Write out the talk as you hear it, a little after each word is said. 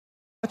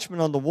watchman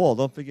on the wall.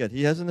 Don't forget,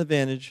 he has an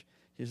advantage.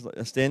 He's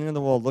standing on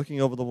the wall, looking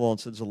over the wall, and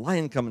says, "There's a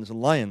lion coming. There's a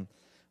lion.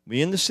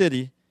 We in the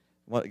city.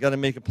 Got to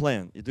make a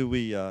plan. Do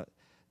we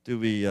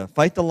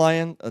fight the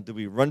lion? Or do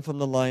we run from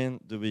the lion?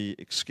 Do we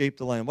escape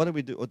the lion? What do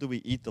we do? Or do we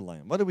eat the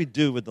lion? What do we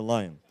do with the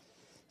lion?"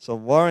 So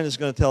Warren is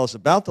going to tell us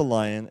about the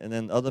lion, and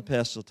then other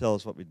pastors will tell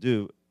us what we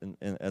do and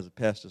as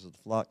pastors of the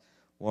flock.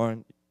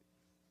 Warren,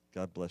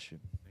 God bless you.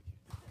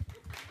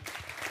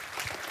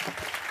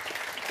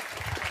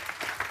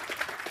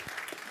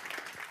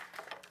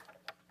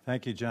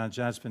 Thank you, John.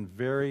 John's been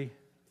very,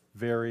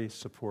 very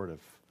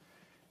supportive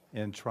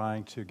in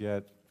trying to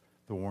get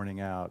the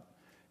warning out.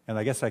 And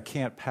I guess I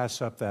can't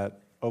pass up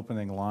that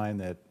opening line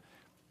that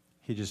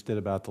he just did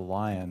about the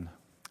lion.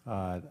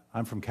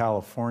 I'm from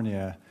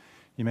California.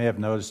 You may have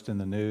noticed in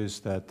the news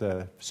that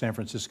the San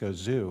Francisco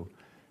Zoo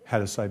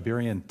had a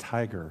Siberian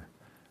tiger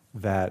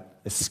that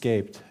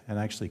escaped and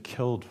actually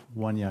killed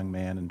one young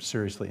man and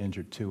seriously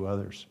injured two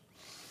others.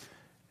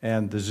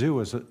 And the zoo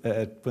was,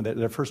 when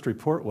their first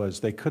report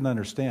was, they couldn't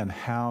understand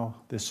how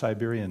this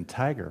Siberian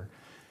tiger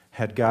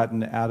had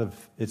gotten out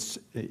of its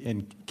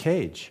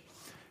cage.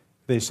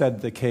 They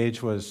said the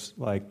cage was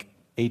like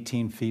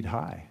 18 feet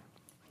high.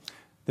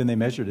 Then they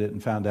measured it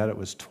and found out it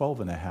was 12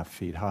 and a half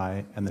feet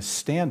high. And the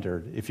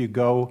standard, if you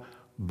go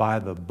by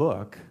the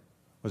book,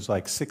 was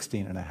like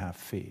 16 and a half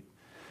feet.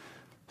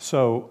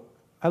 So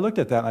I looked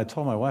at that and I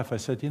told my wife, I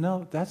said, you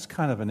know, that's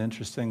kind of an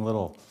interesting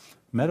little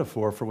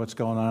metaphor for what's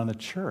going on in the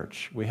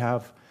church. We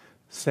have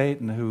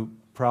Satan who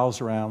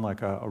prowls around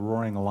like a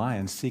roaring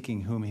lion,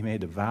 seeking whom he may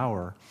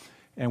devour.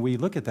 And we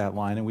look at that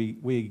line and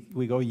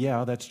we go,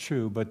 yeah, that's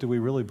true, but do we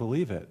really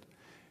believe it?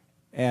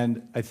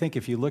 And I think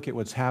if you look at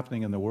what's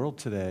happening in the world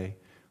today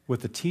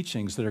with the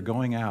teachings that are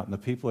going out and the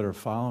people that are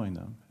following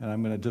them, and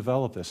I'm going to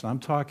develop this, and I'm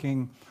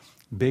talking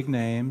big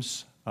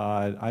names.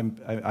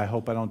 I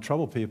hope I don't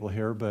trouble people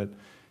here, but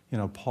you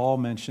know, Paul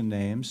mentioned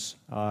names.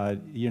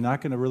 You're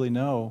not going to really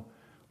know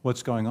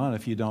what's going on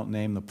if you don't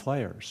name the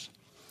players.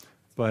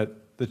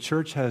 But the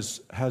church has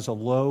a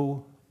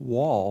low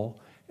wall,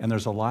 and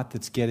there's a lot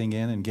that's getting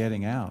in and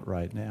getting out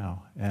right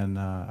now. And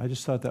I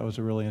just thought that was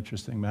a really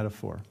interesting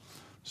metaphor.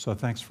 So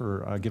thanks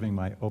for giving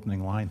my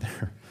opening line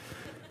there.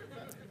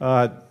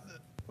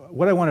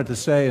 What I wanted to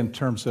say in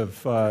terms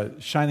of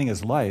shining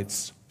as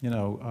lights, you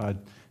know,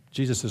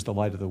 Jesus is the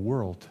light of the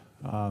world.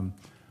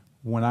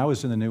 When I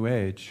was in the New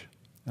Age,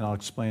 and I'll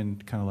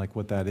explain kind of like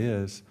what that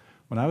is,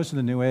 when I was in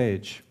the New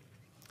Age,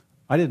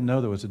 I didn't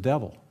know there was a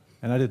devil.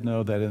 And I didn't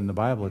know that in the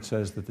Bible it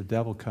says that the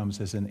devil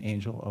comes as an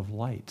angel of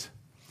light.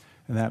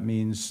 And that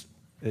means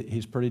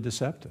he's pretty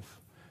deceptive.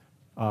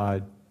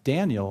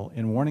 Daniel,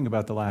 in warning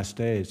about the last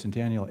days, in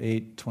Daniel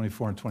 8,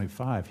 24 and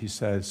 25, he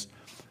says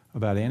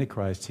about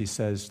Antichrist, he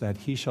says that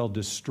he shall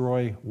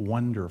destroy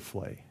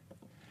wonderfully.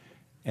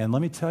 And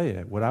let me tell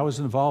you, what I was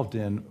involved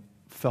in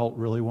felt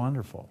really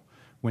wonderful.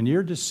 When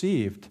you're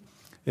deceived,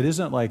 it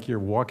isn't like you're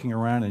walking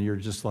around and you're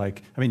just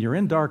like, I mean, you're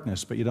in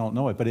darkness, but you don't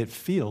know it, but it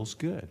feels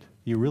good.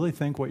 You really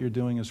think what you're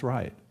doing is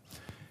right.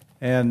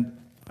 And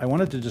I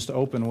wanted to just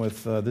open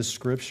with this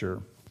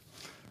scripture,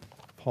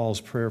 Paul's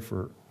prayer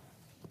for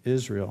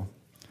Israel.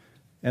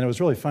 And it was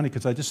really funny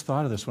because I just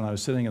thought of this when I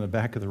was sitting in the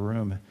back of the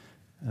room.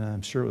 And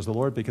I'm sure it was the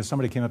Lord, because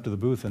somebody came up to the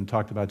booth and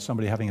talked about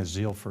somebody having a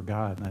zeal for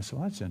God. And I said,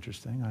 well, that's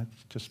interesting.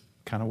 That's just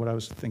kind of what I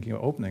was thinking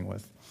of opening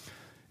with.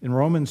 In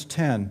Romans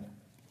 10,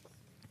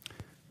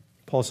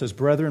 Paul says,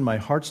 "Brethren, my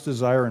heart's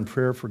desire and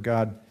prayer for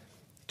God,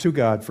 to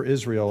God for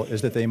Israel,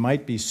 is that they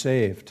might be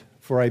saved.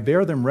 For I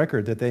bear them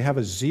record that they have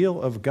a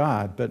zeal of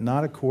God, but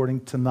not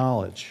according to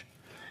knowledge.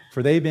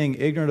 For they, being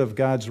ignorant of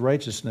God's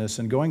righteousness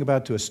and going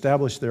about to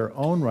establish their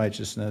own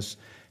righteousness,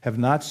 have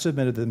not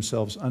submitted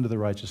themselves unto the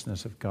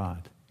righteousness of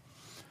God."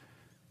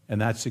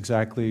 And that's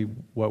exactly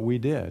what we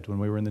did when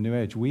we were in the New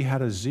Age. We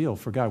had a zeal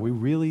for God. We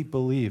really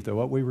believed that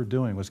what we were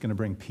doing was going to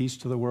bring peace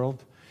to the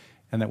world,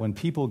 and that when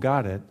people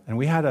got it, and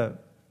we had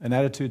an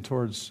attitude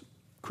towards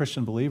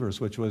Christian believers,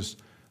 which was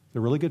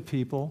they're really good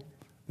people,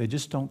 they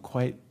just don't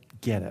quite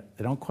get it.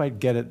 They don't quite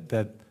get it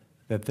that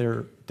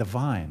they're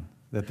divine,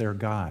 that they're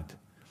God.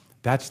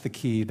 That's the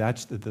key.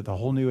 That's the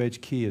whole New Age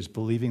key, is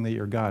believing that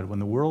you're God. When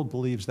the world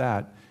believes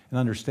that and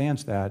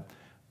understands that,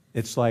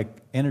 it's like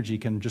energy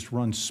can just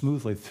run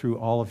smoothly through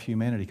all of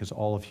humanity, because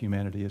all of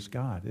humanity is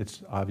God.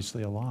 It's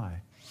obviously a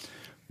lie.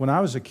 When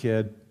I was a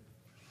kid,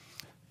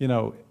 you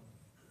know,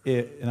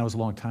 and that was a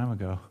long time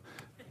ago,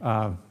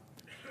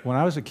 when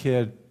I was a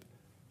kid,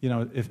 you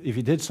know, if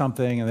you did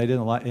something and they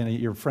didn't like, and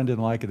your friend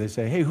didn't like it, they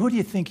say, "Hey, who do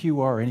you think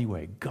you are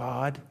anyway?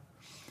 God?"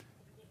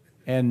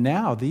 And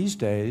now, these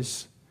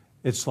days,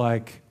 it's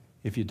like,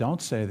 if you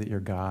don't say that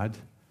you're God,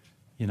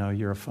 you know,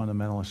 you're a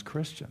fundamentalist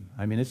Christian.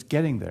 I mean, it's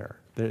getting there.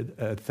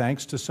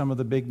 Thanks to some of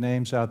the big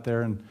names out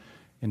there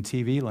in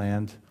TV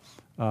land,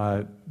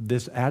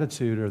 this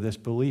attitude or this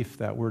belief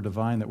that we're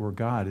divine, that we're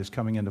God, is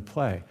coming into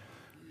play.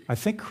 I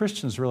think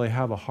Christians really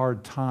have a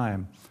hard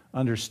time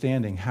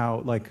understanding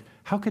how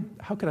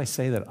could I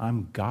say that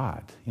I'm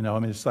God? You know, I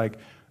mean, it's like,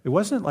 it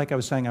wasn't like I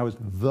was saying I was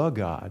the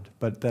God,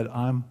 but that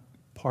I'm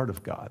part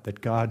of God,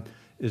 that God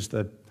is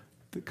the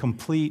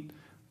complete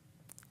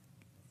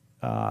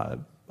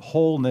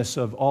wholeness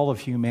of all of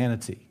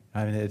humanity.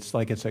 I mean, it's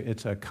like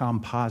it's a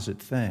composite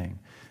thing,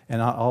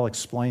 and I'll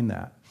explain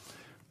that.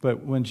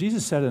 But when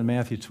Jesus said in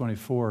Matthew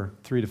 24,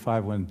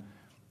 3-5, when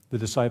the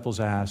disciples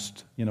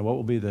asked, what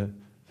will be the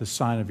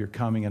sign of your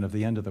coming and of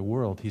the end of the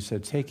world, he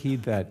said, take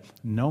heed that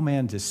no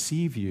man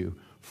deceive you,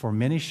 for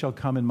many shall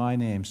come in my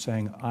name,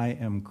 saying, I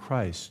am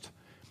Christ,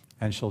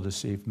 and shall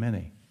deceive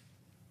many.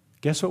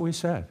 Guess what we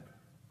said?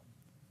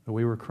 That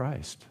we were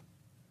Christ.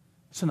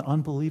 It's an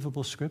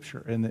unbelievable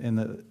scripture in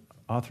the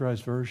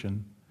Authorized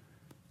Version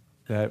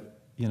that,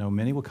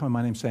 many will come in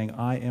my name saying,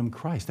 I am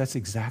Christ. That's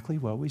exactly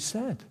what we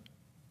said.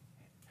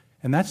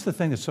 And that's the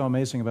thing that's so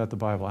amazing about the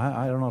Bible.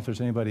 I don't know if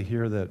there's anybody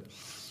here that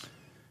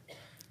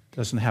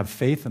doesn't have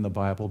faith in the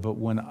Bible, but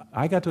when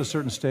I got to a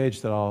certain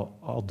stage that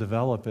I'll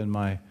develop in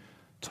my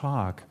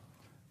talk,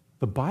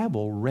 the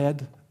Bible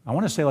read, I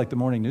want to say like the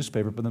morning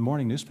newspaper, but the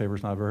morning newspaper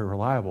is not very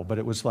reliable, but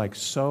it was like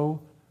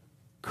so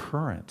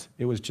current.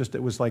 It was just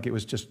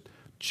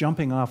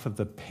jumping off of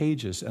the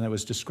pages, and it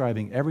was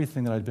describing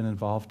everything that I'd been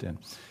involved in.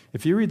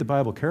 If you read the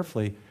Bible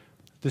carefully,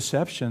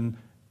 deception,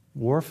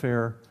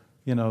 warfare,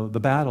 the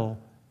battle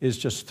is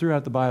just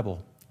throughout the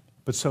Bible,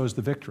 but so is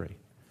the victory.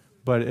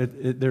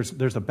 But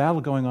there's a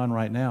battle going on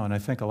right now, and I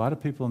think a lot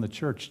of people in the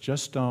church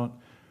just don't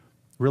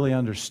really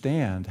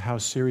understand how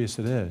serious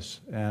it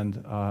is,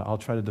 and I'll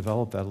try to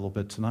develop that a little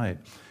bit tonight.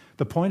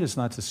 The point is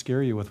not to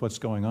scare you with what's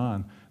going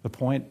on. The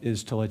point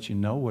is to let you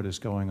know what is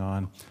going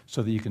on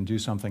so that you can do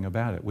something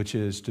about it, which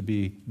is to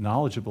be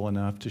knowledgeable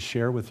enough to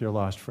share with your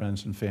lost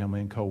friends and family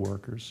and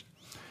coworkers,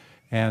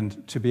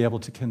 and to be able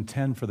to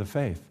contend for the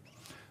faith.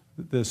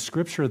 The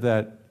scripture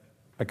that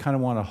I kind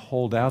of want to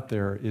hold out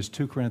there is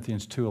 2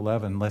 Corinthians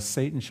 2:11, lest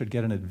Satan should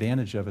get an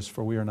advantage of us,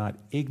 for we are not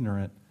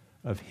ignorant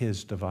of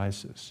his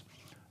devices.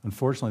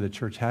 Unfortunately, the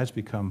church has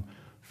become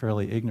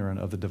fairly ignorant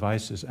of the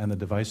devices, and the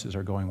devices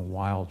are going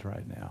wild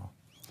right now.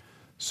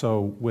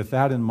 So with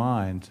that in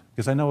mind,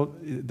 because I know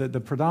the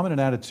predominant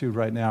attitude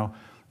right now,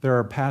 there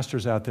are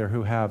pastors out there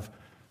who have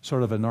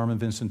sort of a Norman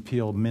Vincent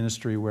Peale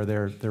ministry where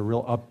they're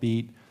real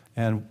upbeat,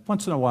 and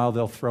once in a while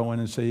they'll throw in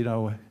and say,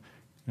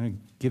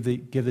 give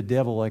the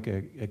devil like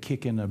a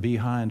kick in the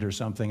behind or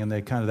something, and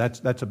they kind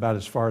of that's about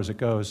as far as it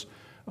goes.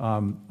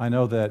 I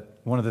know that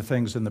one of the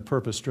things in the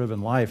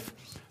Purpose-Driven Life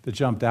that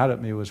jumped out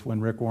at me was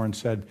when Rick Warren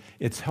said,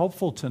 it's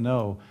helpful to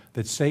know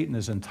that Satan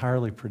is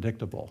entirely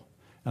predictable.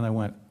 And I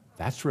went,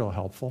 that's real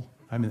helpful.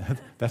 I mean,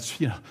 that's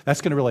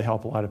going to really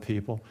help a lot of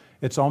people.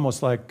 It's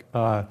almost like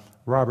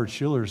Robert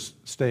Schuller's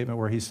statement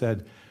where he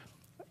said,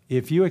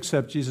 if you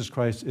accept Jesus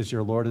Christ as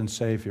your Lord and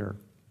Savior,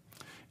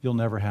 you'll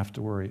never have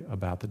to worry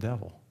about the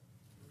devil.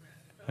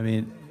 I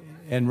mean,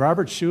 and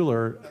Robert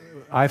Schuller,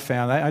 I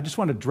found, I just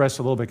want to address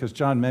a little bit because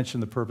John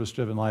mentioned the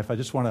Purpose-Driven Life. I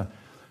just want to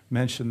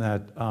mention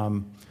that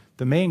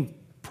the main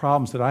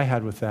problems that I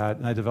had with that,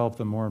 and I developed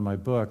them more in my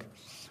book,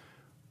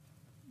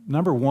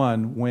 number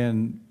one,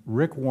 when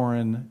Rick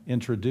Warren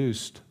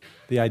introduced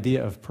the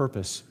idea of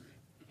purpose,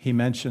 he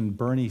mentioned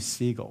Bernie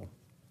Siegel.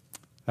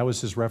 That was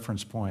his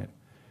reference point.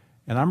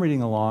 And I'm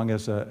reading along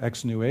as an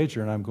ex-New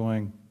Ager, and I'm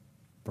going,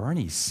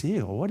 Bernie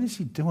Siegel, what is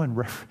he doing?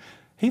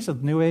 He's a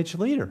New Age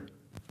leader.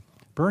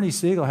 Bernie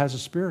Siegel has a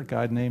spirit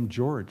guide named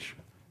George,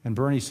 and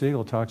Bernie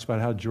Siegel talks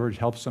about how George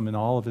helps him in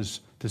all of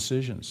his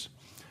decisions.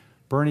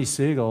 Bernie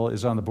Siegel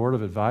is on the board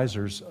of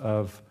advisors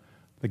of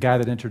the guy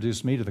that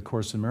introduced me to the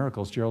Course in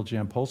Miracles, Gerald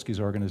Jampolsky's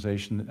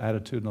organization,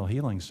 Attitudinal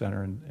Healing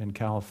Center in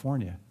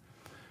California.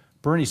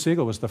 Bernie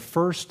Siegel was the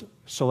first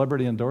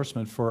celebrity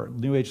endorsement for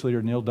New Age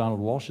leader Neil Donald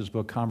Walsh's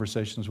book,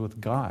 Conversations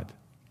with God.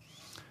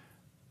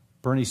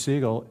 Bernie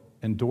Siegel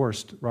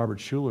endorsed Robert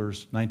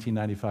Schuller's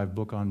 1995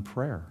 book on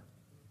prayer.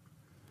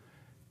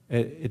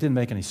 It didn't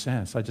make any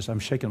sense. I'm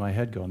shaking my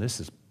head going, this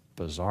is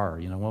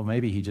bizarre. Well,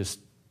 maybe he just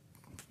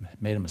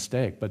made a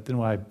mistake. But then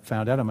what I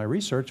found out in my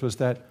research was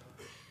that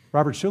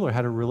Robert Schuller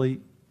had a really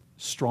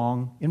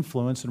strong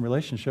influence and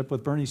relationship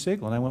with Bernie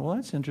Siegel. And I went, well,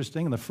 that's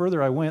interesting. And the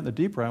further I went, the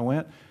deeper I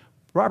went,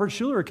 Robert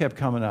Schuller kept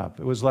coming up.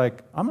 It was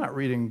like, I'm not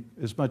reading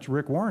as much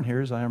Rick Warren here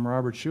as I am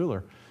Robert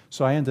Schuller.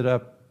 So I ended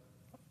up,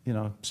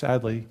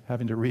 sadly,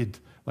 having to read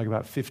like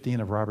about 15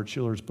 of Robert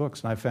Schuller's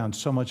books. And I found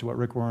so much of what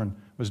Rick Warren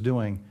was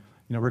doing.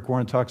 Rick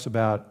Warren talks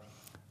about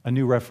a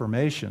new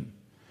Reformation.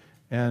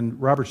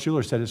 And Robert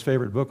Schuller said his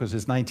favorite book was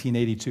his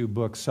 1982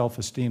 book,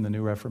 Self-Esteem, The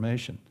New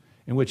Reformation,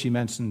 in which he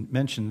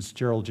mentions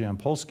Gerald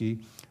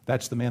Jampolsky.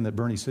 That's the man that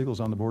Bernie Siegel's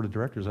on the board of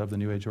directors of the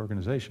New Age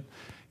organization.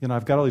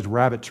 I've got all these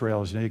rabbit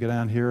trails. You go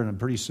down here, and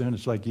pretty soon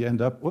it's like you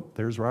end up, whoop,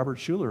 there's Robert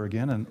Schuller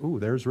again, and ooh,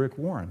 there's Rick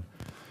Warren.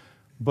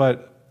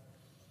 But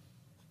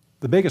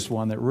the biggest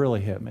one that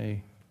really hit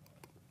me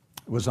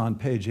was on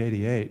page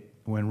 88,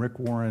 when Rick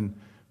Warren,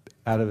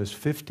 out of his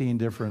 15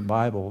 different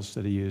Bibles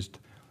that he used,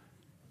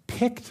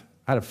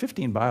 out of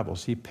 15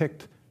 Bibles, he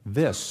picked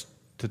this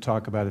to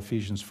talk about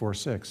Ephesians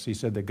 4:6. He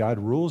said that God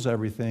rules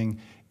everything,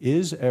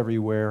 is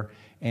everywhere,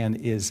 and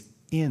is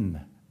in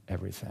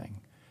everything.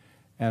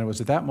 And it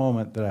was at that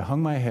moment that I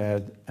hung my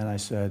head and I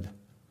said,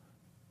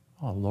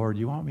 oh, Lord,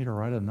 you want me to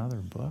write another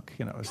book?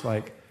 It's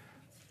like,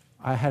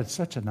 I had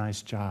such a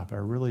nice job. I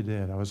really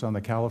did. I was on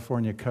the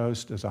California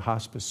coast as a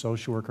hospice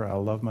social worker. I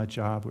loved my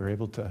job. We were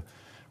able to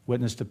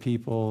witness to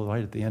people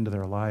right at the end of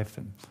their life.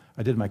 And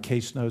I did my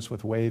case notes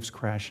with waves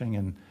crashing,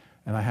 and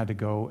I had to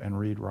go and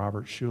read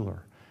Robert Schuller.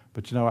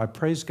 But you know, I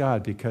praise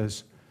God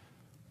because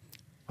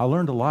I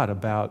learned a lot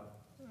about,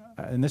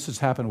 and this has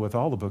happened with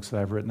all the books that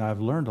I've written, I've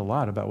learned a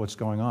lot about what's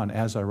going on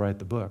as I write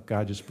the book.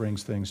 God just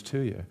brings things to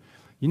you.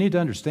 You need to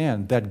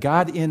understand that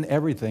God in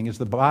everything is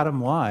the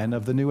bottom line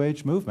of the New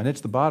Age movement.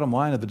 It's the bottom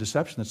line of the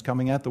deception that's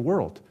coming at the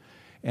world.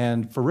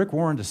 And for Rick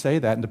Warren to say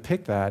that and to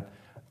pick that,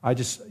 I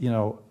just, you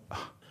know,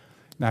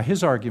 now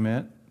his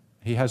argument,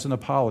 he has an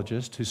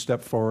apologist who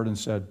stepped forward and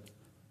said,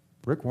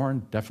 Rick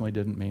Warren definitely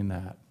didn't mean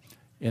that.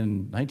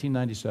 In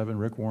 1997,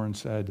 Rick Warren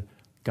said,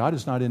 God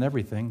is not in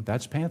everything,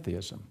 that's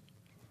pantheism.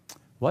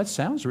 Well, that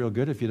sounds real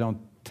good if you don't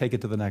take it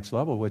to the next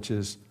level, which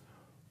is,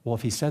 well,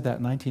 if he said that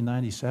in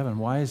 1997,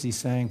 why is he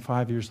saying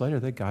 5 years later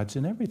that God's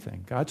in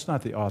everything? God's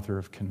not the author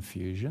of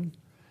confusion.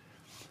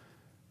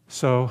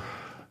 So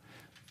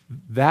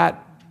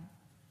that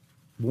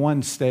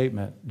one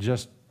statement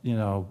just, you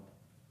know,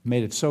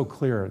 made it so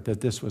clear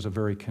that this was a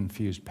very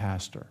confused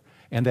pastor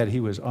and that he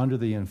was under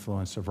the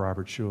influence of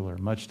Robert Schuller,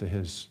 much to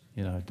his,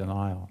 you know,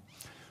 denial.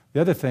 The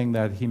other thing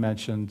that he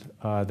mentioned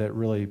that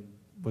really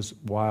was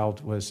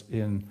wild was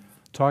in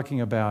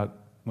talking about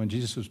when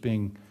Jesus was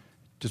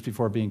just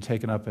before being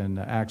taken up in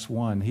Acts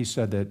 1, he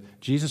said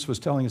that Jesus was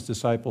telling his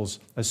disciples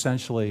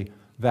essentially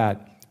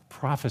that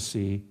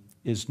prophecy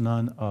is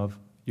none of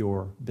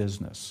your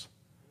business.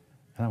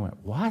 And I went,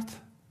 what?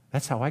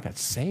 That's how I got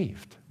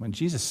saved. When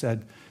Jesus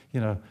said,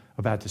 you know,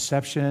 about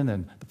deception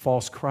and the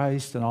false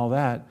Christ and all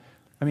that,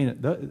 I mean,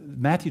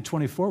 Matthew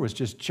 24 was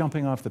just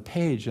jumping off the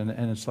page, and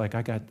it's like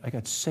I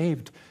got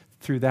saved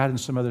through that and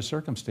some other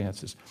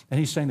circumstances. And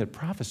he's saying that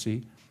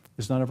prophecy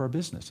is none of our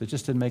business. It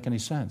just didn't make any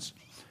sense.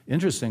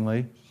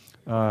 Interestingly,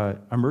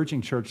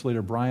 emerging church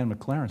leader Brian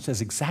McLaren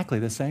says exactly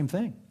the same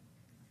thing.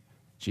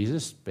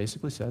 Jesus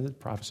basically said that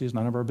prophecy is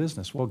none of our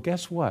business. Well,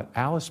 guess what?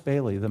 Alice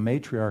Bailey, the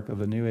matriarch of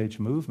the New Age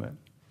movement,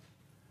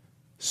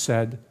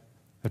 said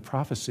that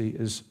prophecy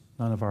is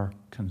none of our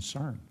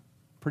concern.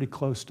 Pretty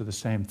close to the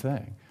same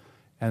thing.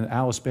 And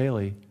Alice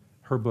Bailey,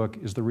 her book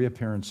is The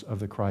Reappearance of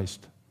the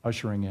Christ,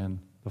 Ushering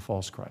in the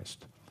False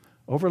Christ.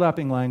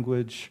 Overlapping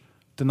language,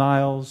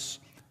 denials,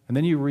 and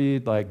then you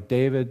read like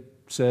David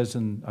says,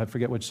 and I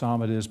forget which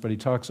psalm it is, but he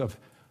talks of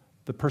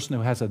the person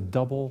who has a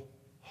double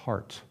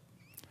heart.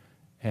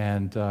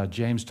 And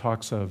James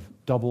talks of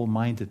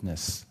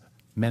double-mindedness,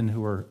 men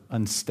who are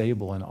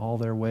unstable in all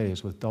their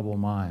ways with double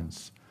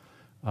minds.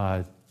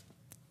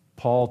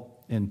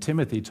 Paul in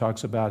Timothy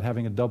talks about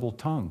having a double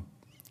tongue.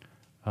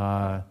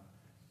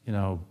 You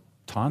know,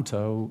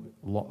 Tonto,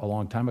 a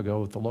long time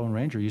ago with the Lone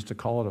Ranger, used to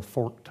call it a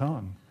forked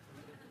tongue.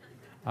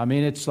 I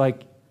mean, it's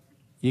like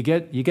you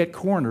get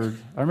cornered.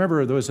 I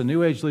remember there was a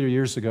New Age leader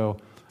years ago.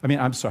 I mean,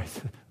 I'm sorry,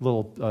 a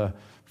little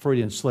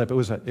Freudian slip.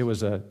 It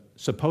was a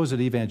supposed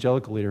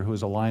evangelical leader who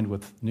was aligned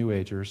with New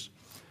Agers,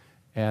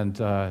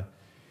 and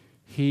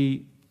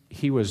he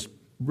was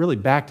really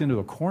backed into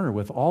a corner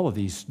with all of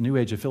these New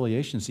Age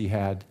affiliations he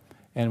had.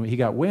 And he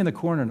got way in the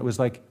corner, and it was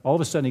like all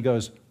of a sudden he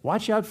goes,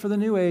 watch out for the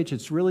New Age,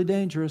 it's really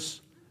dangerous.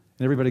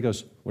 And everybody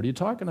goes, what are you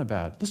talking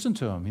about? Listen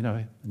to him, you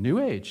know, New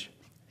Age.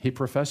 He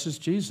professes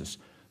Jesus.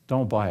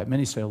 Don't buy it.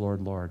 Many say,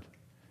 Lord, Lord.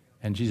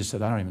 And Jesus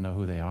said, I don't even know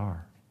who they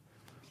are.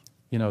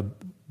 You know,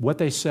 what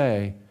they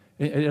say,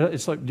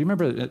 it's like, do you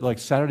remember like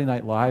Saturday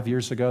Night Live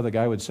years ago, the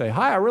guy would say,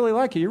 hi, I really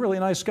like you, you're a really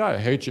nice guy. I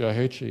hate you, I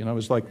hate you. You know, it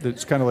was like,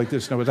 it's kind of like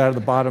this, and it was out of the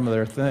bottom of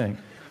their thing.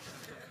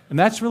 And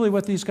that's really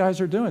what these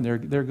guys are doing.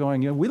 They're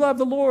going, you know, we love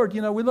the Lord,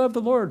 you know, we love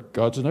the Lord.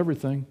 God's in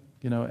everything,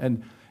 you know.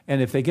 And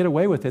if they get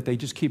away with it, they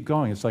just keep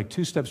going. It's like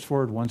 2 steps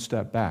forward, 1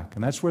 step back.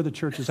 And that's where the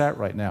church is at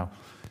right now.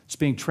 It's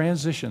being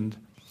transitioned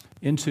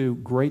into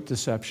great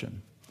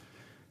deception.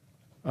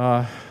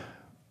 How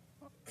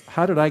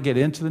did I get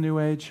into the New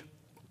Age?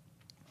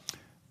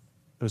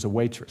 It was a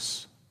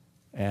waitress,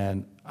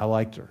 and I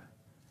liked her.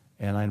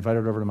 And I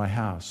invited her over to my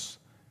house.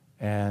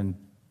 And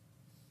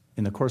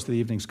in the course of the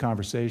evening's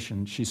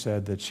conversation, she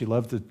said that she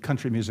loved the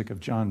country music of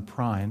John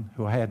Prine,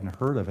 who I hadn't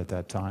heard of at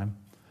that time.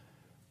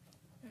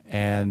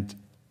 And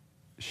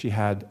she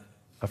had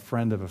a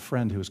friend of a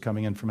friend who was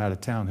coming in from out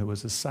of town who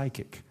was a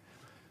psychic.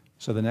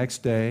 So the next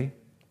day,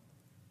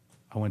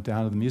 I went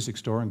down to the music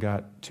store and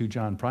got 2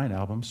 John Prine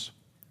albums,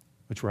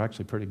 which were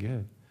actually pretty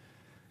good,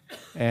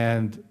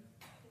 and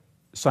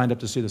signed up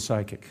to see the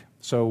psychic.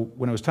 So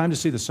when it was time to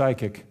see the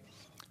psychic,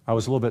 I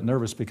was a little bit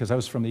nervous because I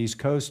was from the East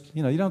Coast.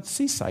 You know, you don't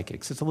see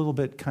psychics. It's a little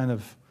bit kind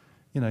of,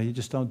 you know, you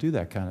just don't do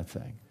that kind of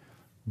thing.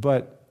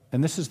 But,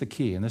 and this is the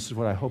key, and this is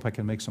what I hope I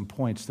can make some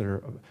points that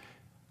are,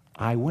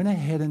 I went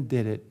ahead and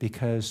did it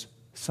because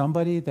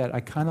somebody that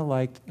I kind of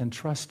liked and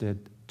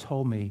trusted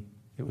told me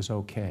it was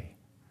okay.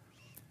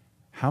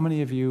 How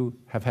many of you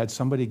have had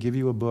somebody give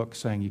you a book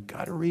saying, you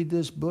got to read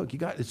this book,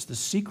 it's the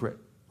secret,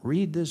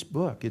 read this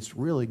book, it's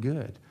really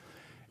good.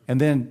 And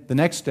then the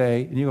next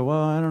day, and you go,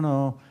 well, I don't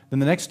know. Then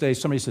the next day,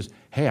 somebody says,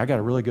 hey, I got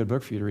a really good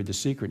book for you to read, The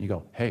Secret. And you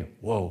go, hey,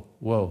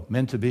 whoa,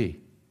 meant to be.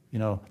 You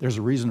know, there's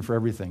a reason for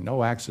everything.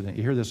 No accident.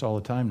 You hear this all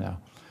the time now.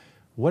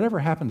 Whatever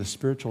happened to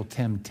spiritual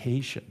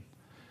temptation?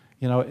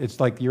 You know, it's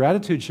like your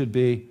attitude should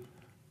be,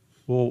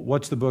 well,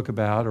 what's the book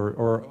about?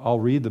 Or I'll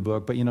read the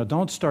book. But, you know,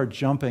 don't start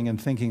jumping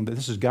and thinking that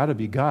this has got to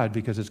be God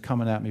because it's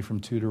coming at me from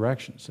two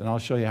directions. And I'll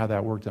show you how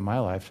that worked in my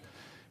life.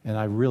 And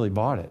I really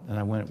bought it. And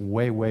I went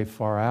way, way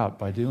far out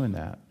by doing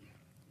that.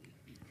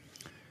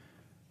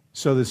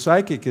 So the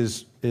psychic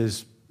is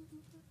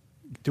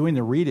doing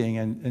the reading,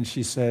 and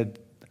she said,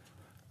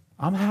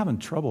 I'm having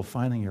trouble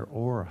finding your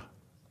aura.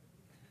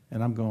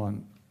 And I'm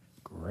going,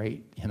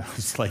 great. You know,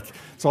 it's like,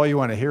 it's all you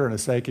want to hear in a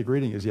psychic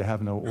reading is you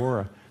have no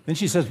aura. Then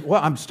she says,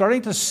 well, I'm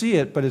starting to see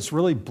it, but it's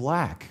really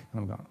black.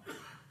 And I'm going,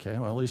 okay,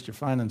 well, at least you're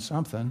finding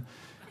something.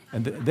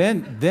 And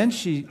then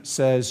she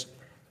says,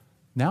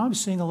 now I'm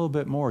seeing a little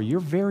bit more. You're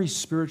very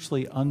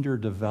spiritually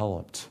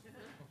underdeveloped.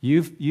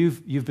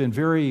 You've been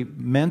very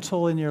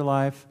mental in your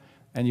life,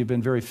 and you've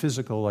been very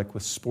physical, like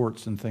with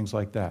sports and things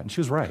like that. And she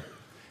was right.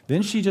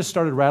 Then she just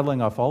started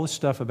rattling off all this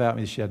stuff about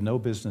me she had no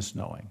business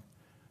knowing.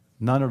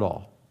 None at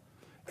all.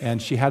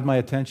 And she had my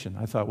attention.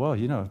 I thought, well,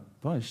 you know,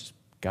 well, she's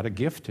got a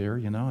gift here,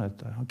 you know.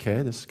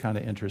 Okay, this is kind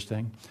of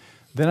interesting.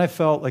 Then I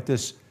felt like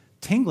this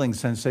tingling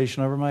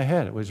sensation over my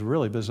head. It was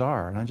really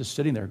bizarre. And I'm just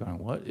sitting there going,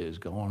 what is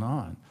going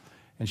on?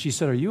 And she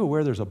said, are you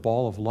aware there's a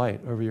ball of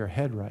light over your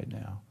head right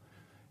now?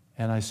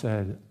 And I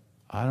said,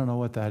 I don't know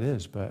what that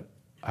is, but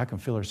I can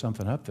feel there's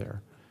something up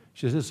there.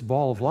 She says, it's a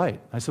ball of light.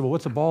 I said, well,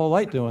 what's a ball of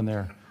light doing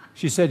there?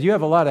 She said, you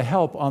have a lot of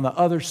help on the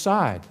other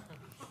side.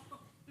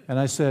 And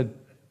I said,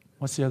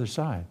 what's the other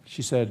side?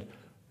 She said,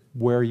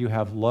 where you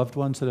have loved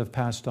ones that have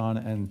passed on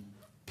and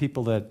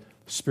people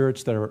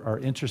spirits that are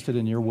interested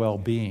in your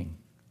well-being.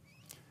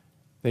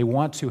 They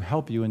want to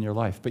help you in your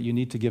life, but you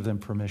need to give them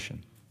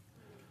permission.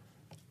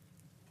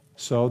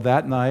 So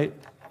that night,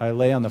 I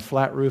lay on the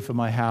flat roof of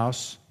my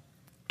house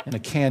in a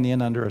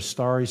canyon under a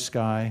starry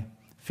sky,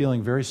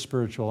 feeling very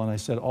spiritual, and I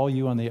said, all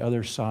you on the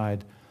other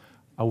side,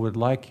 I would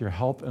like your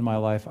help in my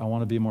life. I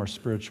want to be more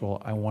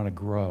spiritual. I want to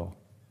grow.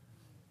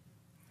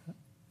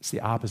 It's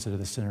the opposite of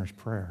the sinner's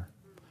prayer.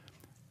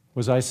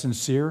 Was I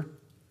sincere?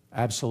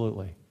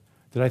 Absolutely.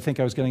 Did I think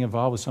I was getting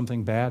involved with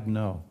something bad?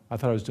 No. I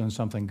thought I was doing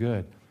something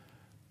good. It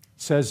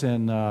says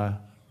in,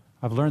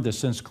 I've learned this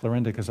since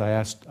Clarinda because I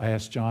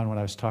asked John when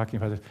I was talking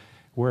about it,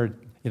 where,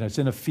 you know, it's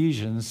in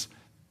Ephesians,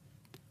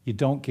 you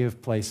don't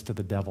give place to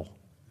the devil.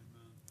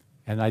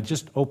 And I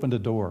just opened a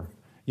door.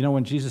 You know,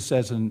 when Jesus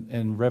says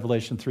in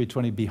Revelation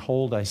 3:20,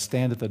 behold, I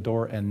stand at the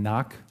door and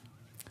knock.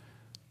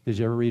 Did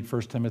you ever read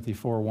 1 Timothy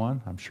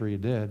 4:1? I'm sure you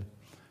did.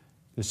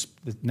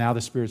 Now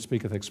the Spirit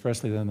speaketh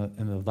expressly that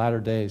in the latter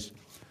days,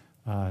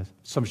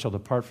 some shall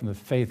depart from the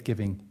faith,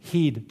 giving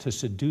heed to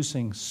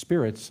seducing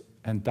spirits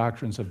and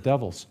doctrines of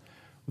devils.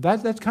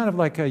 That's kind of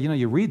like, you know,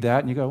 you read that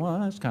and you go, well,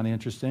 that's kind of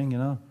interesting, you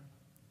know.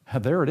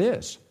 There it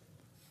is.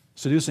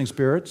 Seducing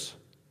spirits,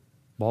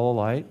 ball of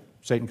light.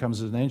 Satan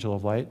comes as an angel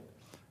of light.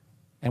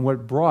 And what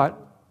it brought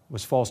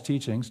was false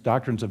teachings.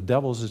 Doctrines of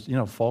devils is, you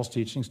know, false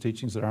teachings,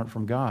 teachings that aren't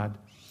from God.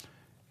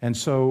 And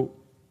so,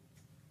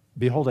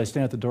 behold, I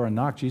stand at the door and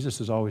knock.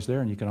 Jesus is always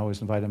there, and you can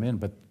always invite him in.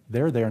 But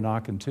they're there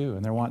knocking too,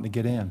 and they're wanting to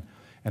get in.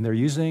 And they're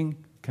using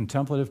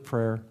contemplative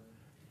prayer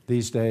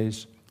these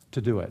days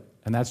to do it.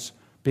 And that's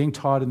being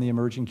taught in the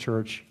emerging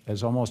church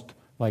as almost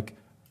like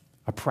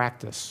a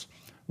practice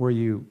where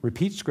you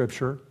repeat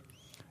Scripture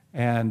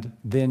and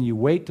then you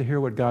wait to hear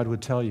what God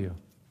would tell you.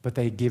 But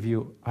they give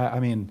you, I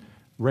mean,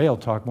 Ray will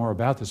talk more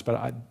about this,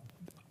 but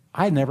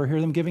I never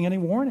hear them giving any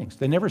warnings.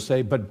 They never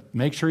say, but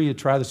make sure you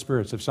try the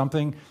spirits. If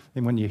something,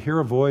 and when you hear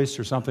a voice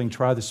or something,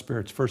 try the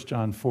spirits. 1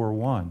 John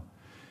 4:1.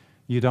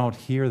 You don't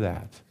hear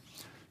that.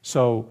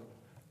 So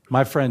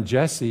my friend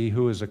Jesse,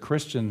 who is a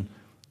Christian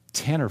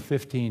 10 or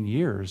 15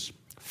 years,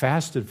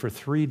 fasted for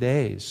 3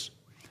 days,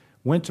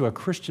 went to a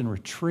Christian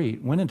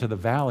retreat, went into the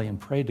valley and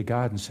prayed to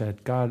God and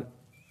said, God,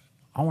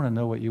 I want to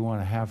know what you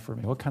want to have for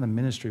me. What kind of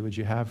ministry would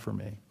you have for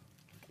me?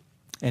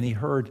 And he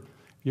heard,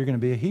 you're going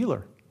to be a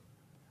healer.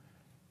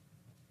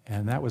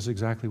 And that was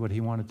exactly what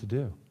he wanted to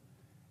do.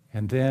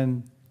 And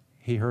then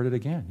he heard it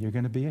again. You're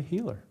going to be a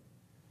healer.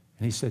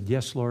 And he said,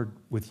 yes, Lord,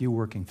 with you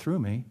working through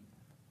me.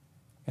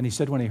 And he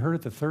said when he heard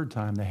it the third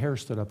time, the hair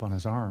stood up on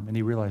his arm, and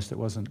he realized it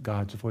wasn't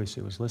God's voice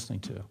he was listening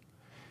to.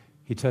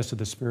 He tested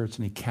the spirits,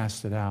 and he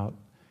cast it out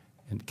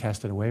and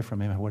cast it away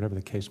from him, whatever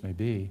the case may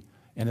be,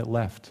 and it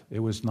left. It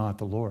was not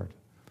the Lord.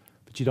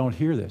 But you don't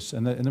hear this.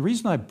 And the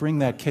reason I bring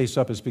that case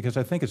up is because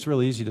I think it's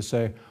really easy to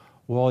say,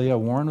 well, yeah,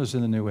 Warren was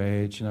in the New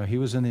Age, you know, he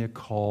was in the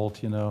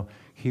occult, you know,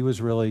 he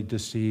was really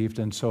deceived,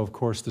 and so, of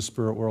course, the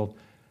spirit world.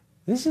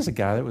 This is a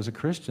guy that was a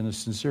Christian, a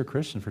sincere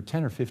Christian for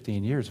 10 or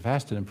 15 years,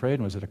 fasted and prayed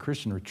and was at a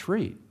Christian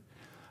retreat.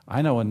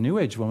 I know a New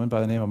Age woman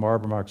by the name of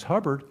Barbara Marx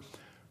Hubbard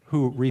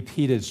who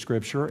repeated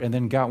Scripture and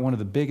then got one of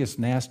the biggest,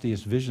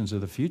 nastiest visions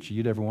of the future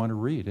you'd ever want to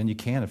read, and you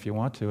can if you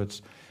want to.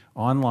 It's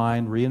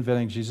online,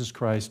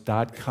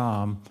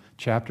 reinventingjesuschrist.com,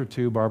 chapter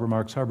 2, Barbara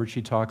Marx Hubbard.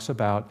 She talks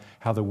about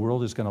how the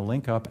world is going to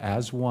link up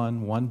as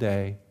one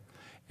day.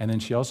 And then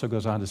she also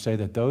goes on to say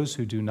that those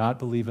who do not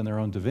believe in their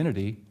own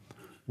divinity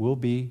will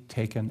be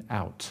taken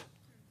out.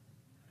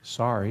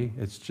 Sorry,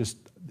 it's just,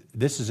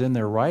 this is in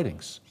their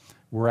writings.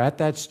 We're at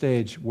that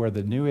stage where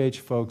the New Age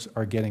folks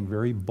are getting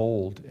very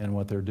bold in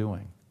what they're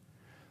doing.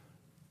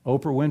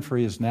 Oprah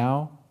Winfrey is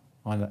now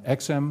on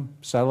XM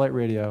satellite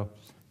radio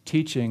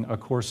teaching A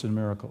Course in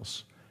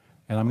Miracles.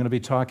 And I'm going to be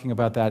talking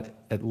about that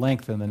at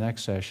length in the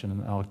next session,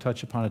 and I'll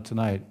touch upon it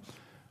tonight.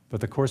 But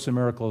the Course in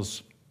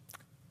Miracles,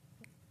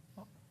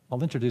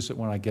 I'll introduce it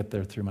when I get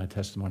there through my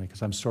testimony,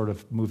 because I'm sort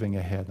of moving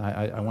ahead.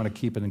 I want to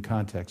keep it in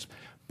context.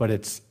 But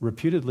it's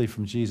reputedly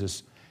from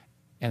Jesus,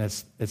 and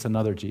it's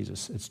another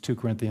Jesus. It's 2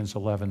 Corinthians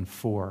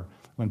 11:4,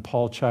 when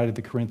Paul chided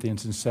the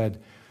Corinthians and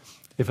said,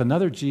 if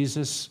another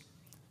Jesus,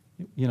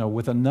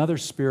 with another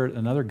spirit,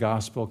 another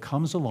gospel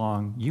comes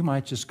along, you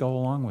might just go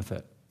along with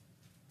it.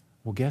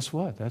 Well, guess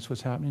what? That's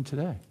what's happening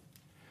today.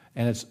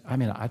 And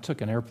I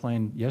took an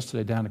airplane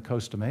yesterday down to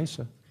Costa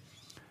Mesa,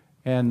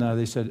 and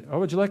they said,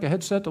 would you like a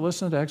headset to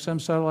listen to XM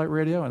satellite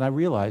radio? And I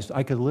realized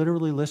I could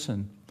literally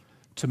listen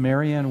to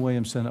Marianne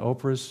Williamson,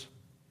 Oprah's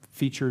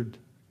featured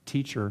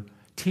teacher,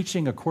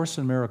 teaching A Course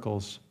in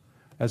Miracles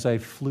as I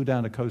flew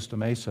down to Costa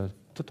Mesa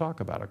to talk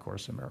about A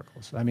Course in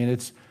Miracles.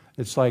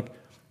 It's like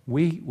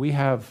we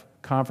have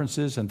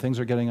conferences and things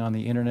are getting on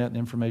the internet and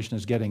information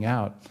is getting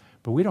out,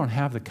 but we don't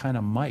have the kind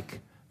of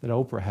mic that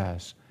Oprah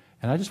has.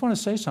 And I just want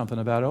to say something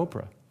about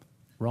Oprah.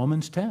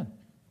 Romans 10.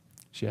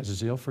 She has a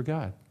zeal for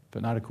God,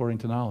 but not according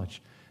to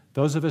knowledge.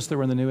 Those of us that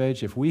were in the New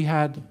Age, if we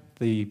had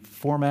the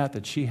format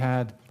that she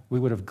had, we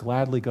would have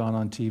gladly gone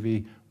on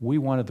TV. We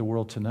wanted the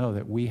world to know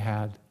that we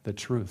had the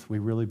truth. We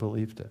really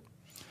believed it.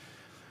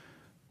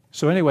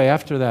 So anyway,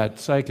 after that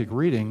psychic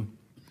reading,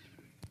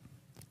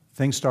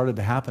 things started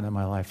to happen in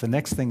my life. The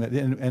next thing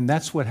and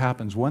that's what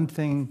happens. One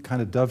thing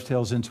kind of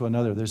dovetails into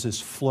another. There's this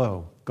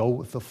flow. Go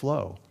with the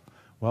flow.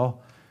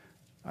 Well,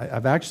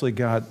 I've actually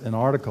got an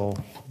article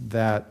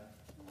that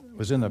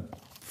was in the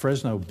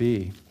Fresno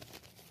Bee.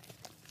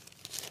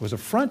 It was a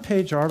front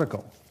page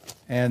article,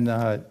 and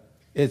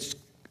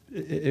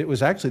it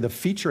was actually the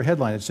feature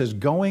headline. It says,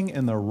 "Going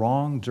in the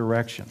Wrong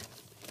Direction."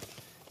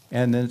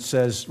 And then it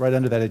says right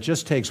under that, it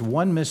just takes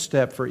one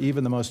misstep for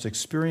even the most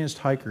experienced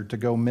hiker to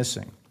go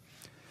missing.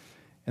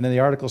 And then the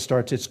article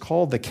starts, it's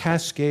called the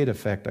Cascade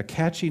Effect, a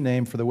catchy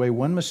name for the way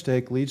one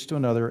mistake leads to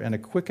another, and a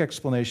quick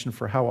explanation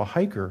for how a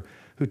hiker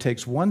who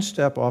takes one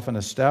step off an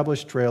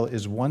established trail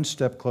is one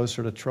step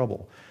closer to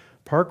trouble.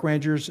 Park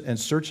rangers and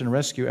search and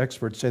rescue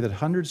experts say that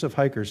hundreds of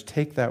hikers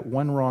take that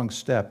one wrong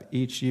step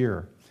each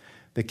year.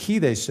 The key,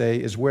 they say,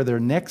 is where their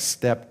next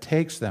step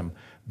takes them,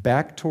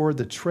 back toward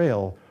the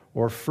trail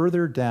or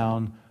further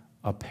down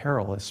a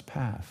perilous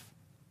path.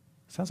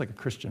 Sounds like a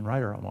Christian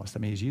writer almost.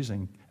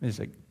 It's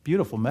a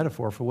beautiful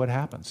metaphor for what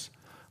happens.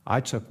 I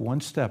took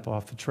one step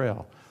off the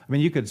trail.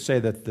 You could say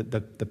that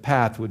the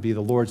path would be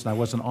the Lord's and I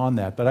wasn't on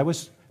that, but I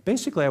was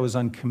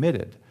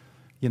uncommitted.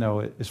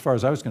 As far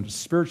as I was concerned,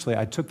 spiritually,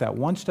 I took that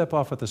one step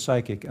off with the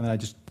psychic, and then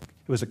it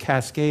was a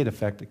cascade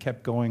effect. It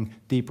kept going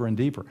deeper and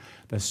deeper.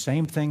 The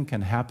same thing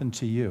can happen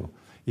to you.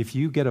 If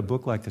you get a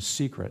book like The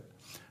Secret,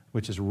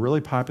 which is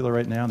really popular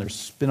right now, and there's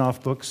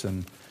spin-off books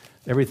and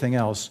everything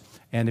else,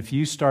 and if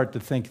you start to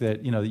think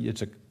that,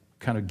 it's a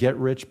kind of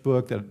get-rich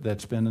book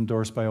that's been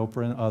endorsed by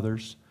Oprah and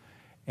others,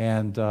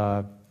 and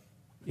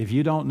if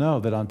you don't know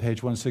that on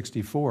page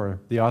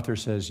 164, the author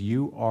says,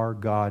 you are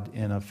God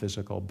in a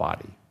physical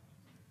body.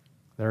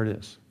 There it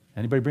is.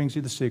 Anybody brings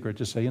you The Secret,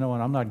 just say, you know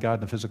what, I'm not God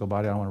in a physical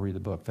body, I don't want to read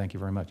the book, thank you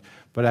very much.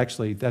 But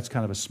actually, that's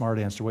kind of a smart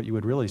answer. What you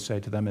would really say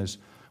to them is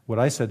what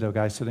I said to a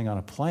guy sitting on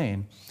a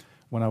plane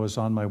when I was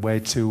on my way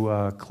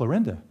to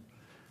Clarinda.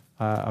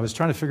 I was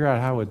trying to figure out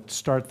how I would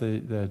start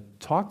the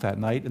talk that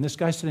night, and this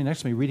guy sitting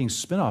next to me reading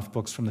spin-off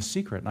books from The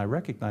Secret, and I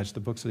recognized the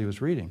books that he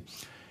was reading.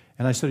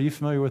 And I said, are you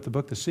familiar with the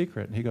book The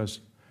Secret? And he goes,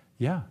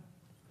 yeah.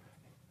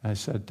 And I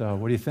said,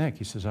 what do you think?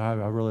 He says, I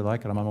really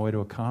like it. I'm on my way to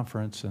a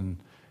conference, and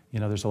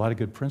there's a lot of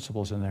good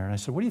principles in there. And I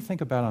said, what do you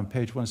think about on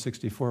page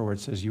 164 where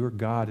it says, you are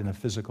God in a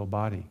physical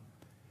body?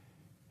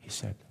 He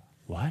said,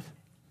 what?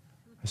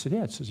 I said,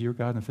 yeah, it says you're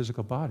God in a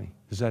physical body.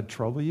 Does that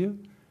trouble you?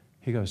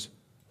 He goes,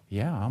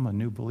 yeah, I'm a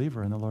new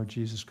believer in the Lord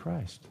Jesus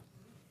Christ.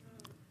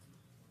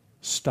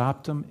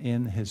 Stopped him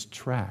in his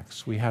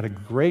tracks. We had a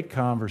great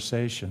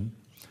conversation.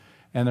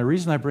 And the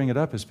reason I bring it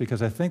up is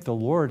because I think the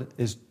Lord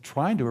is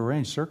trying to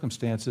arrange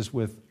circumstances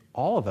with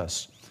all of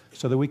us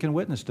so that we can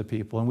witness to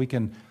people.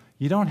 And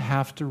you don't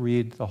have to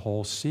read the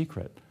whole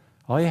secret.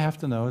 All you have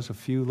to know is a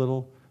few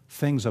little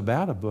things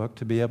about a book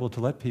to be able to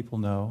let people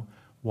know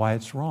why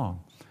it's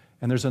wrong.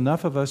 And there's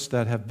enough of us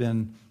that have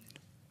been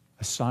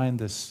assigned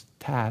this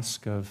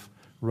task of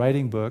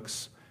writing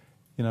books.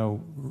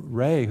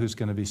 Ray, who's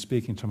going to be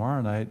speaking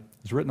tomorrow night,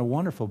 has written a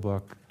wonderful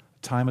book,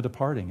 Time of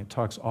Departing. It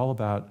talks all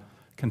about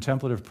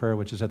contemplative prayer,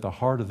 which is at the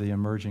heart of the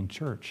emerging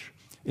church.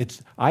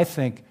 I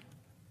think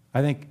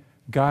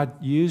God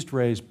used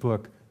Ray's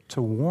book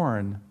to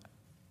warn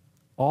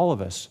all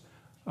of us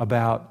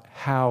about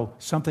how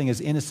something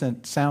as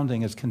innocent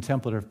sounding as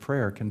contemplative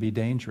prayer can be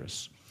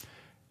dangerous.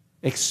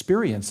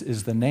 Experience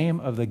is the name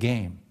of the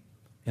game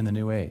in the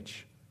New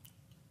Age.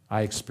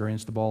 I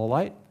experienced the ball of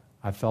light.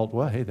 I felt,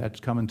 well, hey, that's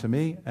coming to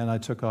me, and I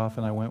took off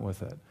and I went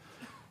with it.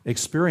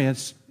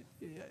 Experience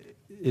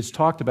is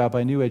talked about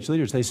by New Age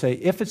leaders. They say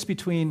if it's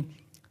between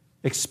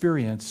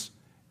experience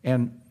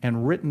and a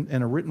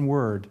written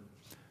word,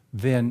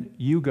 then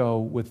you go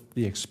with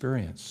the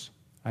experience.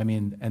 I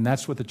mean, and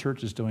that's what the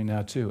church is doing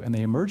now too. And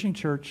the emerging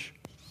church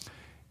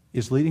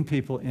is leading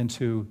people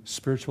into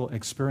spiritual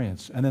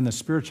experience. And then the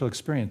spiritual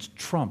experience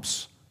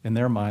trumps, in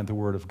their mind, the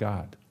Word of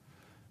God.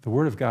 The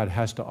Word of God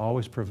has to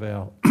always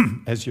prevail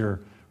as your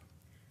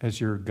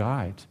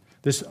guide.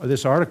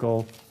 This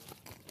article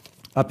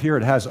up here,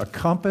 it has a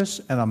compass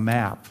and a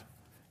map.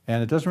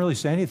 And it doesn't really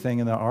say anything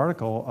in the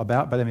article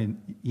about, but I mean,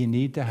 you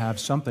need to have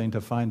something to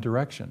find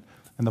direction.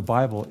 And the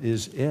Bible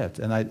is it.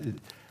 And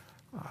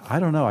I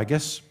don't know, I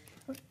guess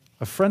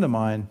a friend of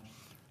mine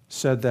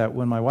said that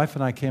when my wife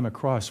and I came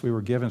across, we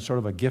were given sort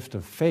of a gift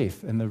of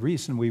faith. And the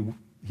reason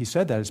he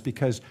said that is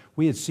because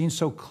we had seen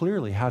so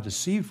clearly how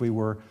deceived we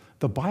were.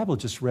 The Bible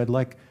just read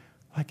like,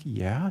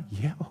 yeah,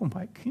 oh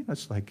my,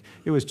 it's like,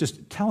 it was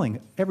just telling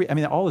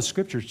all the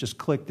scriptures just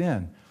clicked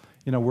in.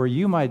 Where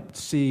you might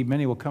see,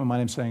 many will come to my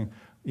name saying,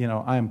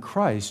 I am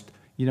Christ,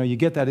 you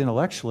get that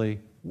intellectually.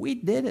 We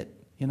did it,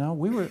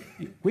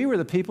 we were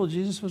the people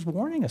Jesus was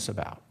warning us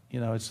about.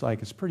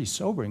 It's pretty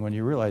sobering when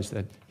you realize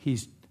that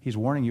he's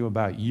warning you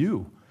about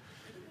you,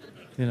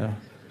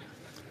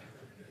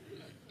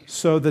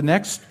 So the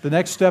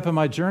next step in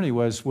my journey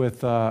was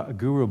with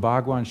Guru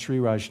Bhagwan Sri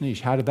Rajneesh.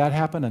 How did that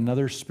happen?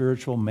 Another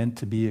spiritual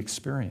meant-to-be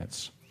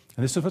experience.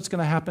 And this is what's going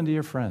to happen to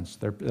your friends.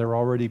 They're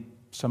already,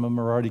 some of them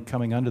are already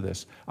coming under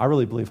this. I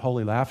really believe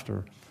Holy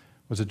Laughter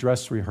was a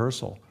dress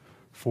rehearsal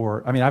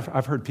for,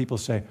 I've heard people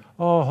say,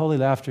 oh, Holy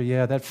Laughter,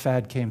 yeah, that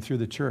fad came through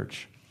the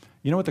church.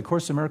 You know what the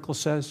Course in Miracles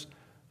says?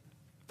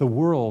 The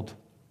world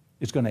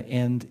is going to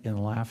end in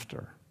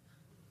laughter.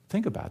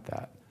 Think about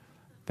that.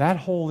 That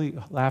Holy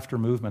Laughter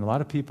movement, a lot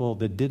of people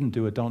that didn't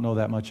do it don't know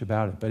that much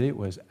about it, but it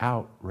was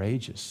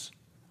outrageous.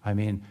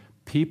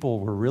 People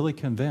were really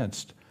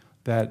convinced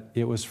that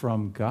it was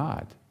from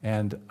God.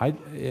 And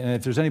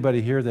if there's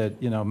anybody here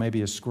that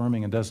maybe is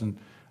squirming and doesn't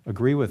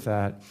agree with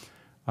that,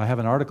 I have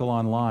an article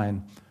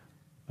online.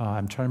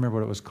 I'm trying to remember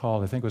what it was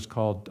called. I think it was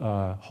called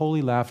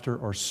Holy Laughter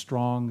or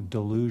Strong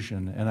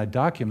Delusion. And I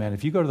document,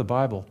 if you go to the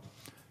Bible,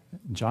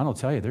 John will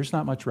tell you, there's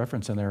not much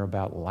reference in there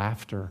about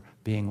laughter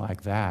being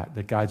like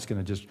that God's going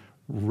to just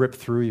rip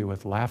through you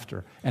with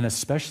laughter. And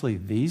especially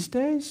these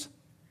days,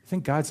 you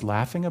think God's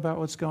laughing about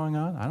what's going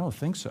on? I don't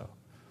think so.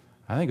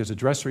 I think it's a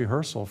dress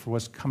rehearsal for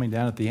what's coming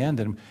down at the end.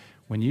 And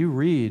when you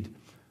read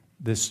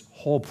this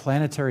whole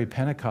planetary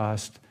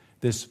Pentecost,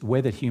 this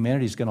way that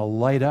humanity is going to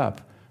light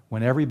up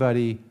when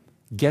everybody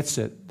gets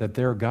it that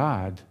they're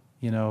God,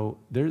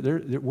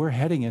 we're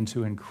heading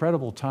into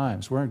incredible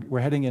times. We're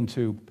heading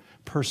into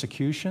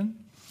persecution.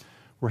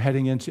 We're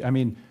heading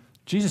into,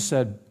 Jesus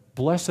said,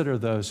 blessed are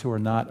those who are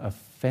not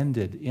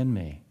offended in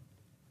me.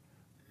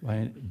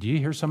 Do you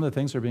hear some of the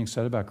things that are being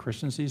said about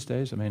Christians these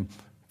days?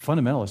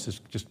 Fundamentalists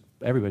is just,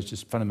 everybody's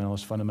just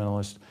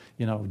fundamentalist.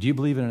 Do you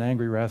believe in an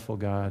angry, wrathful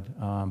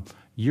God?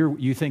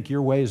 You think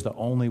your way is the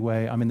only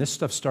way? This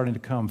stuff's starting to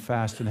come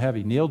fast and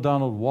heavy. Neil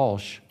Donald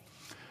Walsh,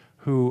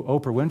 who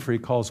Oprah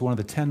Winfrey calls one of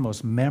the 10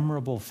 most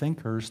memorable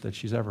thinkers that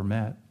she's ever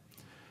met,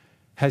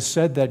 has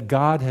said that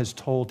God has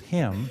told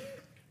him,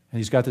 and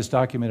he's got this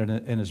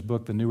documented in his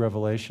book, The New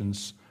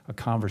Revelations, A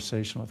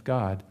Conversation with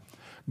God.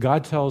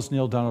 God tells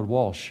Neil Donald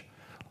Walsh,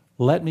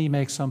 let me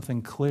make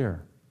something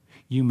clear.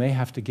 You may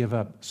have to give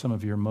up some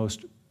of your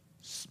most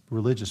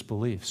religious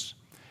beliefs.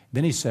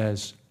 Then he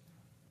says,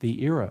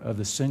 the era of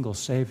the single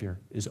Savior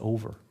is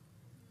over.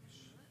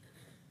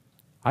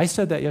 I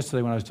said that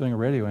yesterday when I was doing a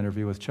radio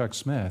interview with Chuck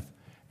Smith,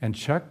 and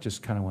Chuck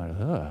just kind of went,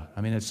 ugh.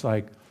 It's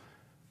like,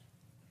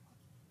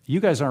 you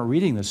guys aren't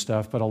reading this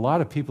stuff, but a lot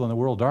of people in the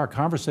world are.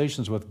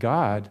 Conversations with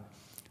God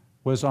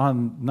was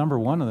on number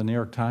 1 on the New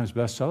York Times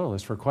bestseller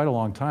list for quite a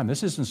long time.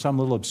 This isn't some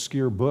little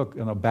obscure book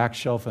on a back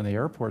shelf in the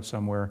airport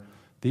somewhere.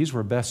 These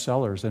were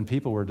bestsellers, and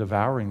people were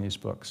devouring these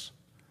books.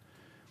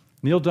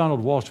 Neil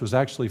Donald Walsh was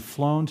actually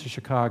flown to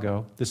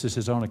Chicago. This is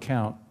his own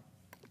account.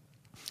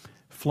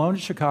 Flown to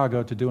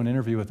Chicago to do an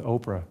interview with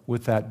Oprah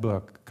with that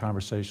book,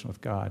 Conversation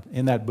with God.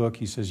 In that book,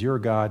 he says, you're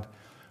a God.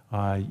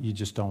 You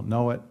just don't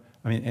know it.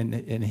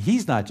 And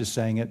he's not just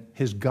saying it.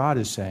 His God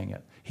is saying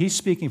it. He's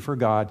speaking for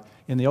God.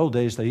 In the old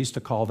days, they used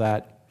to call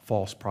that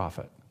false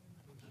prophet.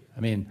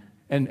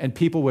 And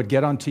people would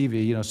get on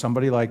TV,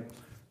 somebody like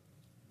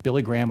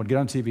Billy Graham would get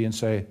on TV and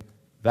say,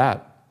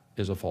 that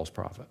is a false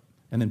prophet.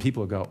 And then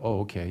people would go,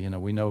 oh, okay,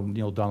 we know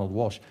Neil Donald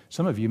Walsh.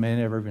 Some of you may have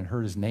never even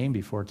heard his name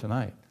before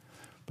tonight,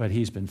 but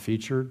he's been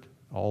featured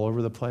all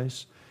over the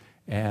place.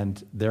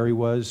 And there he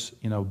was,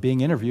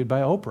 being interviewed by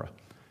Oprah.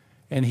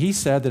 And he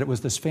said that it was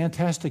this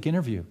fantastic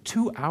interview,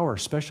 2-hour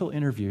special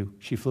interview.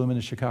 She flew him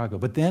into Chicago.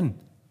 But then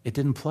it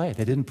didn't play.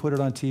 They didn't put it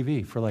on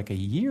TV. For like a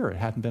year, it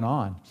hadn't been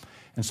on.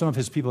 And some of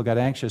his people got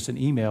anxious and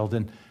emailed.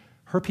 And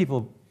her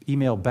people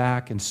emailed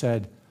back and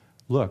said,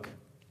 look,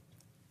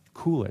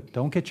 cool it.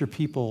 Don't get your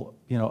people,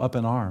 up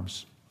in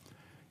arms.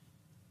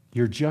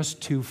 You're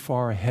just too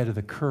far ahead of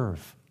the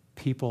curve.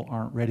 people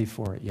aren't ready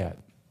for it yet.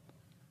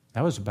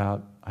 That was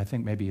about, I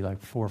think, maybe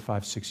like 4,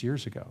 5, 6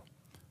 years ago.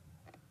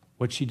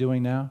 What's she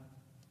doing now?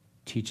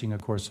 Teaching A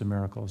Course in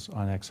Miracles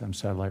on XM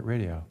satellite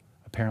radio.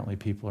 Apparently,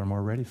 people are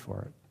more ready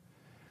for it.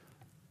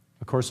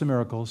 A Course in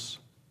Miracles,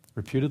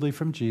 reputedly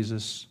from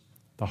Jesus,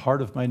 the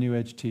heart of my New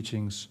Age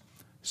teachings,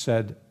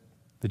 said,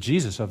 the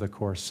Jesus of the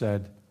Course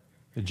said,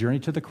 the journey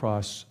to the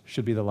cross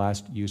should be the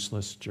last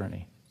useless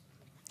journey.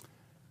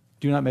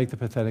 Do not make the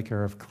pathetic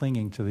error of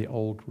clinging to the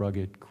old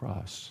rugged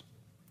cross.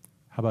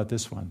 How about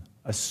this one?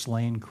 A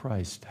slain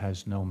Christ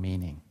has no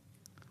meaning.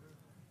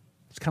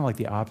 It's kind of like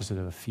the opposite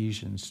of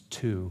Ephesians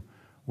 2,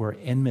 where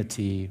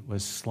enmity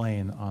was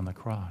slain on the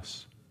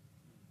cross.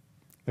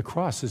 The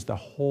cross is the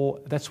whole,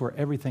 that's where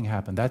everything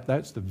happened.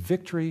 That's the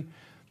victory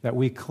that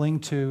we cling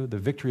to, the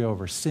victory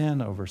over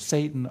sin, over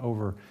Satan,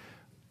 over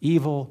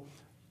evil.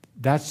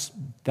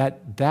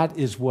 That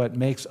is what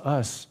makes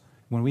us,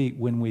 when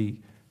we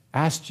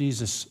ask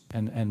Jesus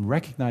and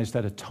recognize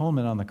that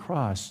atonement on the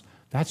cross,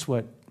 that's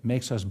what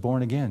makes us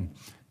born again.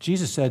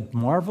 Jesus said,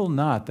 marvel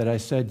not that I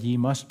said ye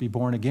must be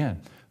born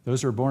again.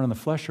 Those who are born in the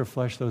flesh are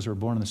flesh, those who are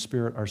born in the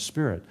spirit are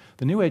spirit.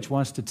 The New Age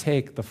wants to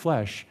take the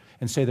flesh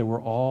and say that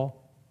we're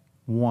all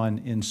one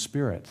in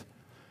spirit.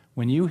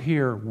 When you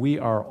hear we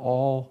are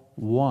all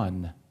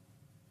one,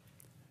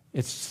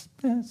 it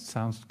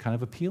sounds kind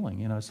of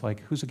appealing. It's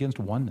like, who's against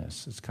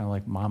oneness? It's kind of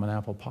like mom and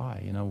apple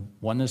pie,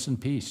 oneness and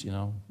peace,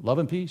 love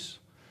and peace.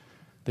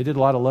 They did a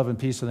lot of love and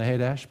peace in the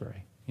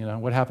Haight-Ashbury.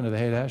 What happened to the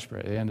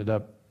Haight-Ashbury? They ended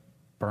up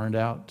burned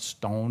out,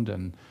 stoned,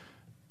 and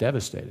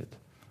devastated.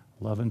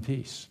 Love and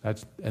peace.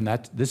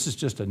 This is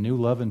just a new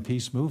love and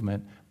peace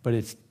movement, but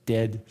it's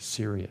dead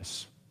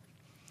serious.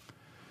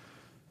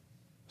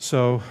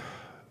 So,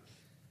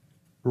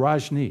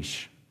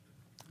 Rajneesh,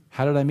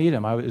 how did I meet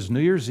him? It was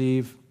New Year's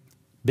Eve,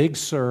 Big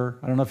Sur.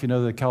 I don't know if you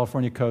know the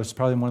California coast,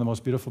 probably one of the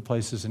most beautiful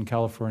places in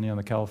California on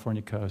the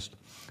California coast.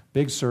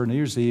 Big Sur, New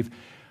Year's Eve.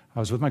 I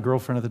was with my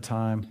girlfriend at the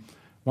time.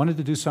 Wanted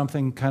to do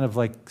something kind of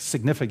like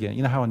significant.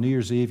 You know how on New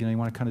Year's Eve, you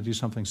want to kind of do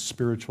something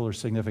spiritual or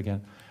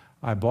significant.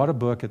 I bought a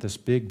book at this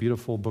big,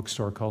 beautiful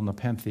bookstore called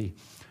Nepenthe,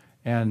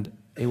 and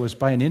it was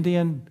by an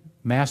Indian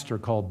master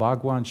called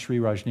Bhagwan Sri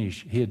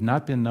Rajneesh. He had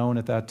not been known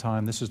at that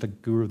time. This is the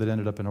guru that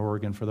ended up in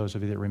Oregon, for those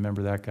of you that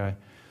remember that guy.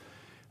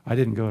 I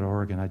didn't go to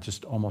Oregon. I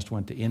just almost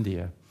went to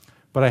India.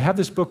 But I have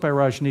this book by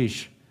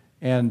Rajneesh,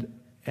 and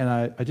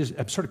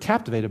I'm sort of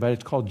captivated by it.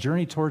 It's called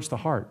Journey Towards the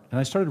Heart. And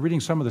I started reading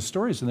some of the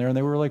stories in there, and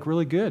they were like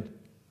really good.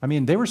 I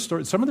mean,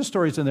 some of the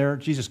stories in there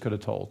Jesus could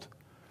have told,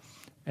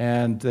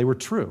 and they were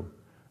true.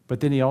 But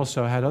then he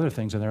also had other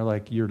things in there,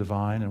 like you're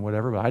divine and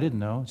whatever, but I didn't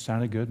know. It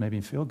sounded good, made me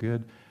feel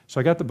good.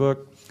 So I got the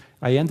book.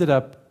 I ended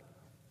up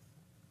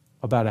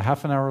about a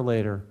half an hour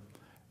later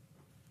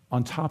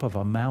on top of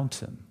a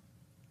mountain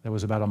that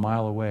was about a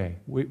mile away.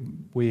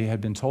 We had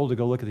been told to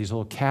go look at these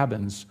little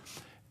cabins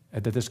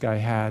that this guy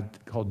had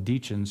called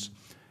Deachins,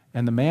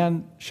 and the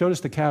man showed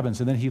us the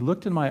cabins, and then he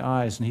looked in my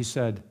eyes and he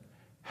said,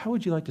 how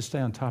would you like to stay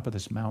on top of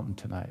this mountain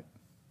tonight?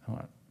 I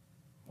went,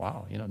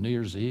 wow, New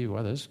Year's Eve,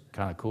 well, this is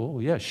kind of cool.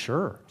 Yeah,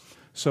 sure.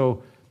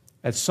 So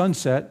at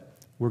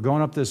sunset, we're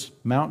going up this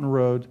mountain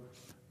road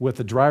with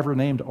a driver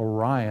named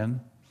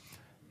Orion,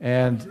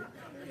 and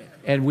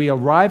we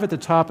arrive at the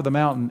top of the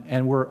mountain,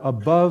 and we're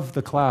above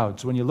the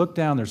clouds. When you look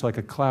down, there's like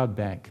a cloud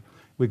bank.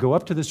 We go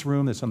up to this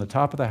room that's on the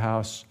top of the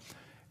house,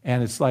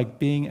 and it's like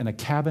being in a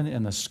cabin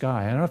in the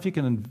sky. I don't know if you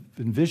can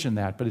envision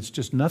that, but it's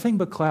just nothing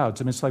but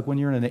clouds. I mean, it's like when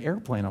you're in an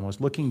airplane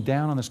almost, looking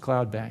down on this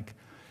cloud bank.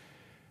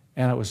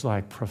 And it was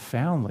like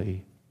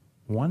profoundly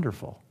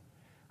wonderful.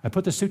 I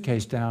put the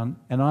suitcase down,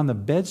 and on the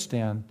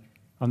bedstand,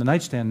 on the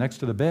nightstand next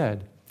to the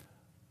bed,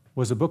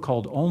 was a book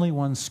called Only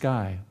One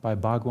Sky by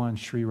Bhagwan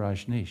Sri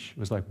Rajneesh. It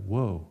was like,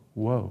 whoa,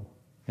 whoa.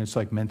 And it's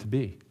like meant to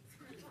be.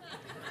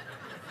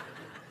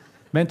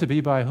 Meant to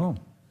be by whom?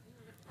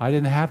 I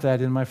didn't have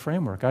that in my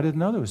framework. I didn't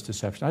know there was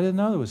deception. I didn't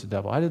know there was a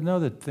devil. I didn't know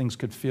that things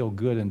could feel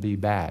good and be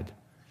bad.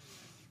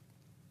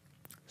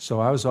 So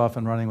I was off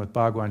and running with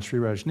Bhagwan Sri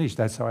Rajneesh.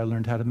 That's how I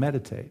learned how to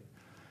meditate.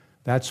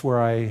 That's where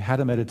I had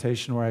a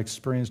meditation where I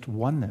experienced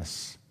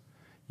oneness.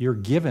 You're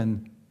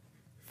given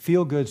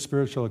feel-good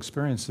spiritual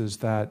experiences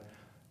that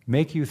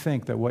make you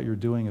think that what you're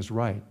doing is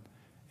right.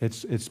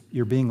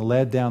 You're being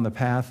led down the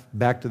path.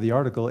 Back to the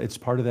article, it's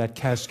part of that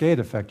cascade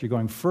effect. You're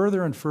going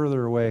further and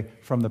further away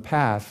from the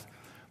path,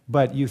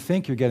 but you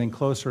think you're getting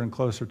closer and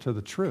closer to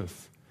the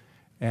truth.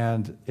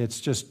 And it's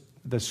just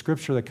the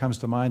scripture that comes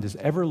to mind is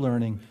ever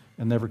learning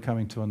and never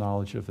coming to a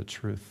knowledge of the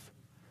truth.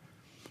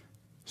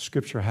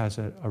 Scripture has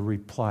a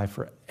reply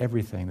for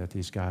everything that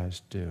these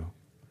guys do.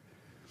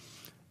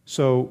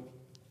 So,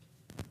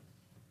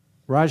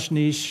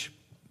 Rajneesh,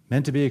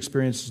 meant to be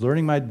experiences,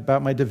 learning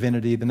about my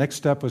divinity. The next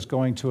step was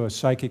going to a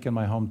psychic in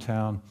my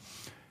hometown,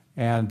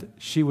 and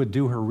she would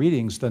do her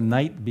readings the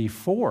night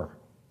before,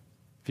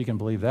 if you can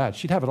believe that.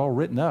 She'd have it all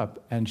written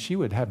up, and she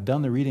would have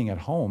done the reading at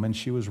home, and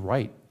she was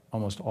right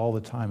almost all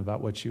the time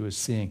about what she was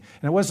seeing.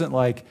 And it wasn't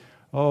like,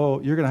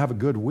 oh, you're going to have a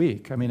good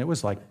week. I mean, it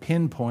was like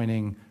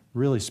pinpointing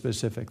really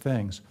specific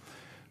things.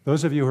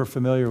 Those of you who are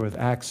familiar with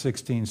Acts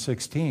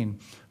 16:16,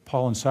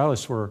 Paul and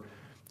Silas were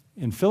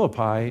in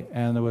Philippi,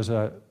 and there was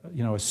a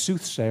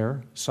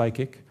soothsayer,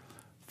 psychic,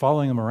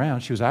 following them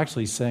around. She was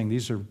actually saying,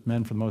 these are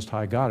men from the Most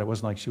High God. It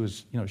wasn't like she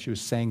was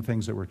saying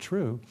things that were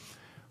true,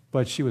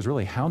 but she was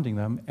really hounding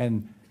them.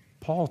 And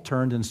Paul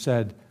turned and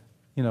said,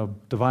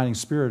 divining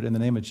spirit, in the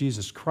name of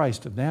Jesus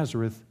Christ of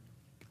Nazareth,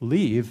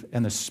 leave.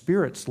 And the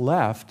spirits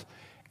left.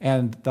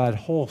 And that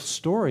whole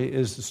story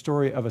is the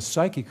story of a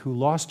psychic who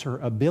lost her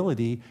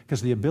ability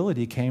because the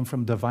ability came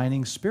from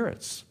divining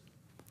spirits.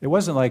 It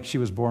wasn't like she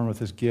was born with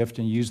this gift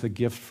and used the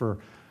gift for,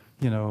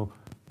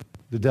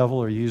 the devil,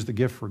 or used the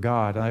gift for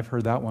God. And I've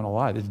heard that one a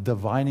lot. It's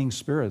divining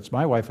spirits.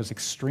 My wife was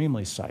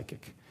extremely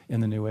psychic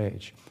in the New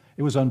Age.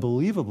 It was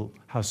unbelievable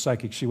how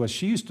psychic she was.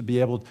 She used to be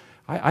able,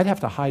 I'd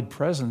have to hide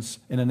presents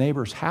in a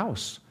neighbor's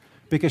house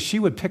because she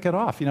would pick it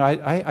off.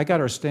 I got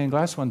her a stained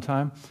glass one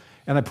time,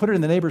 and I put it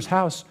in the neighbor's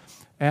house,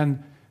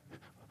 and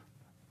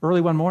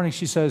early one morning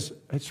she says,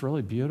 "It's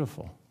really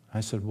beautiful."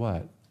 I said,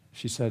 "What?"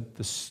 She said,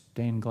 "The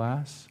stained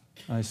glass."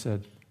 I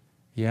said,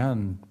 "Yeah,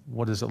 and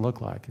what does it look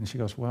like?" And she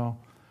goes, "Well,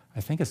 I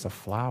think it's a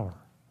flower."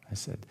 I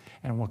said,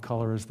 "And what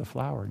color is the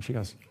flower?" And she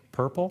goes,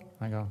 "Purple."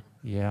 I go,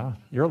 "Yeah,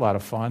 you're a lot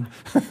of fun."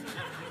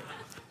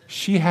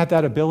 She had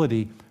that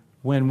ability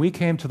when we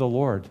came to the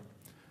Lord.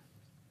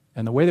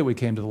 And the way that we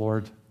came to the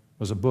Lord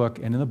was a book.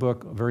 And in the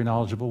book, a very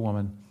knowledgeable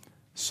woman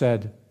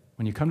said,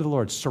 when you come to the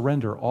Lord,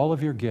 surrender all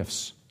of your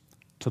gifts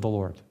to the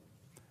Lord.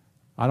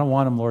 I don't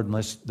want them, Lord,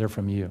 unless they're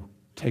from you.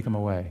 Take them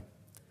away.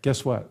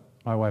 Guess what?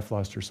 My wife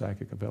lost her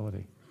psychic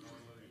ability.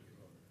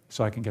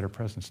 So I can get her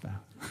presents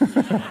now.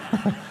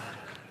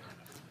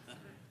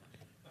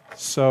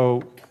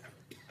 So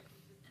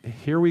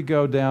here we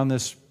go down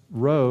this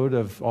road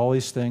of all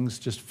these things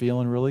just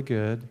feeling really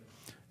good,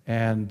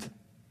 and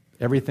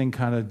everything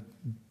kind of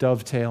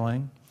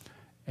dovetailing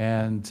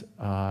and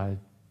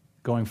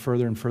going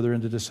further and further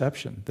into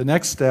deception. The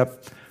next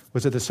step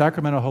was at the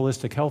Sacramento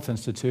Holistic Health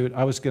Institute.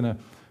 I was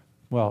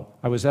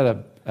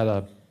at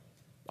a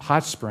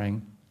hot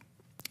spring.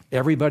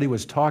 Everybody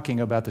was talking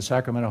about the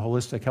Sacramento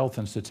Holistic Health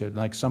Institute.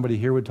 Like somebody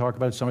here would talk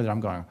about it, somebody that I'm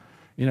going,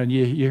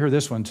 you hear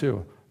this one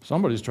too.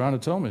 Somebody's trying to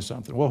tell me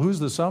something. Well, who's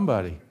the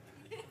somebody?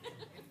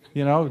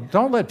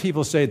 Don't let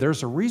people say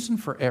there's a reason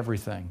for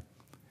everything.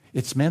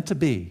 It's meant to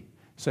be.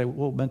 Say,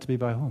 well, meant to be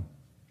by whom?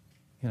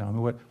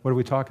 What are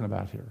we talking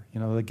about here?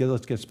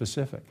 Let's get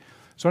specific.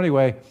 So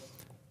anyway,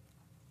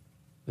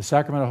 the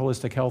Sacramento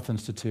Holistic Health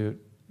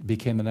Institute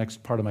became the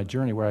next part of my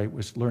journey where I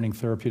was learning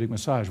therapeutic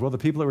massage. Well, the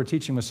people that were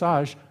teaching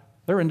massage,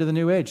 they're into the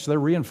New Age, so they're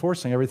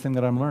reinforcing everything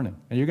that I'm learning.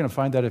 And you're going to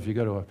find that if you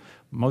go to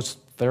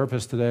most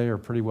therapists today are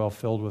pretty well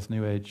filled with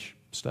New Age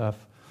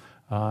stuff.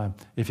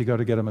 If you go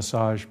to get a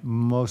massage,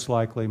 most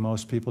likely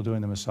most people doing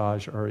the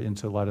massage are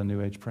into a lot of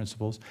New Age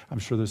principles. I'm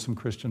sure there's some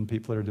Christian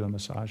people that are doing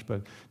massage,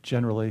 but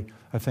generally,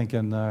 I think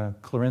in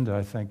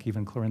Clarinda,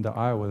 even Clarinda,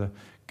 Iowa, the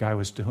guy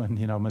was doing,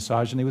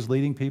 massage, and he was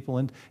leading people,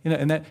 and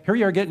that here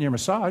you are getting your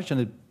massage,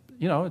 and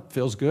it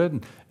feels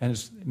good, and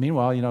it's,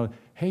 meanwhile,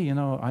 hey, I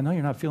know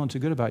you're not feeling too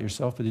good about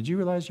yourself, but did you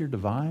realize you're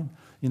divine?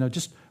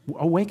 Just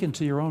awaken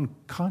to your own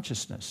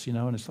consciousness,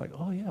 and it's like,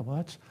 oh yeah,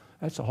 well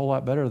that's a whole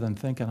lot better than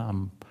thinking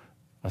I'm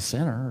a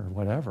sinner or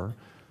whatever.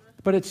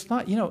 But it's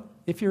not,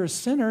 if you're a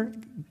sinner,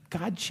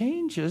 God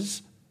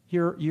changes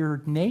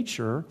your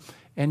nature,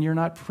 and you're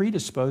not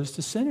predisposed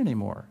to sin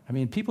anymore. I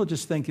mean, people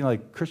just think,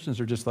 like Christians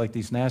are just like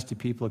these nasty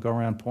people that go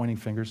around pointing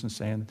fingers and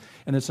saying,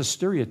 and it's a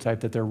stereotype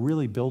that they're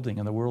really building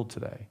in the world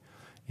today.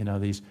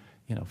 These,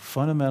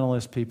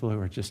 fundamentalist people who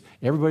are just,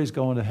 everybody's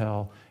going to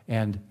hell,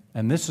 and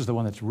this is the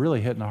one that's really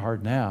hitting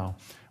hard now,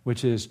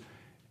 which is,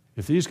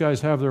 if these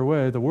guys have their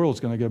way, the world's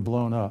going to get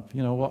blown up.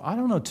 Well, I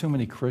don't know too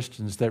many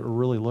Christians that are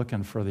really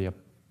looking for the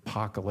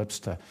apocalypse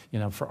to,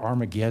 for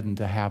Armageddon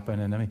to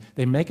happen. And I mean,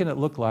 they're making it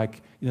look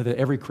like, that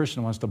every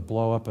Christian wants to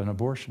blow up an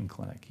abortion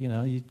clinic.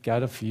 You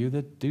got a few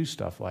that do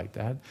stuff like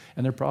that,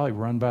 and they're probably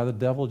run by the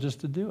devil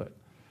just to do it.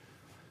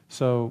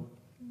 So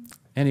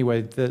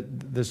anyway,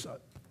 this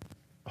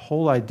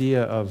whole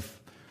idea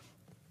of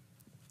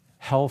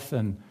health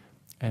and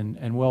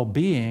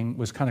well-being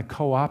was kind of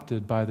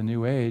co-opted by the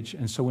New Age.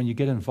 And so when you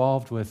get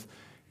involved with,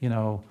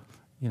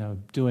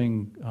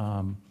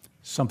 doing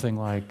something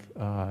like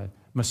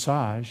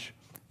massage,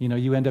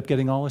 you end up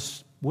getting all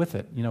this with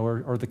it,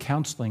 or the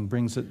counseling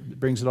brings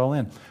it all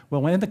in.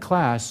 Well, when in the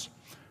class,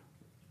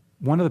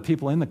 one of the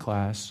people in the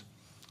class,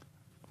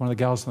 one of the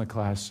gals in the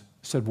class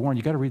said, "Warren,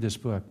 you got to read this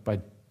book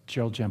by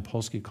Gerald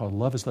Jampolsky called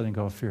Love is Letting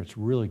Go of Fear. It's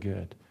really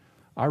good."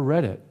 I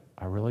read it.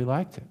 I really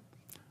liked it.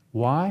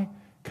 Why?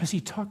 Because he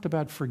talked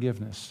about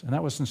forgiveness, and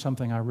that wasn't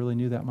something I really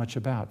knew that much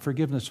about.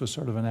 Forgiveness was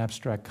sort of an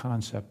abstract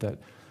concept that,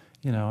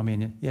 yeah,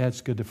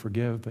 it's good to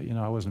forgive, but,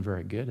 I wasn't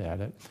very good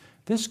at it.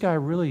 This guy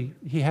really,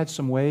 he had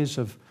some ways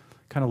of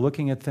kind of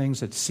looking at things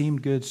that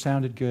seemed good,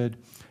 sounded good,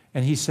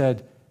 and he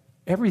said,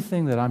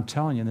 everything that I'm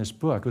telling you in this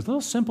book, it was a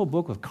little simple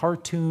book with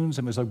cartoons,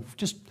 and it was like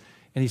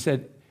and he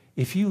said,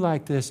 if you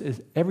like this,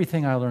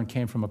 everything I learned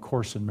came from A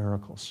Course in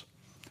Miracles.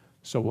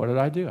 So what did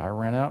I do? I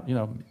ran out,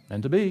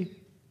 meant to be,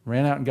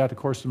 ran out and got the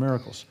Course in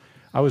Miracles.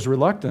 I was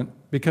reluctant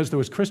because there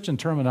was Christian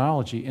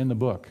terminology in the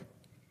book,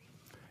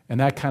 and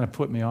that kind of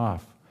put me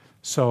off.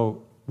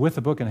 So with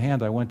the book in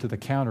hand, I went to the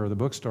counter of the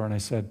bookstore and I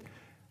said, "Do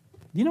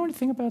you know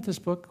anything about this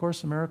book,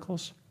 Course in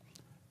Miracles?"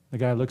 The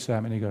guy looks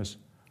at me and he goes,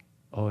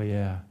 "Oh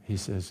yeah." He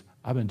says,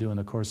 "I've been doing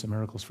the Course in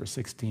Miracles for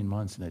 16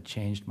 months and it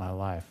changed my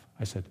life."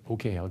 I said,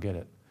 "Okay, I'll get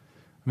it."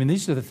 I mean,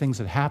 these are the things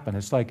that happen.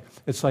 It's like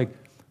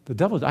the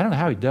devil, I don't know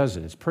how he does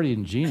it. It's pretty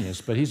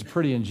ingenious, but he's a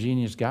pretty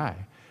ingenious guy.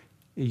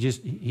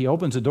 He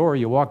opens a door,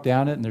 you walk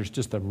down it, and there's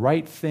just the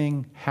right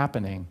thing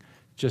happening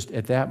just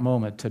at that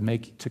moment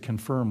to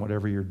confirm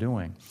whatever you're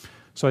doing.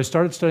 So I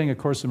started studying A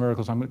Course in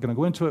Miracles. I'm going to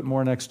go into it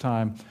more next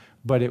time,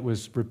 but it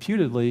was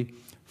reputedly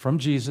from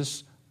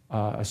Jesus.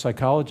 A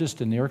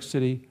psychologist in New York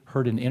City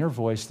heard an inner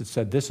voice that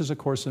said, "This is A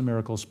Course in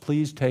Miracles,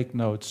 please take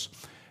notes."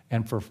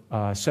 And for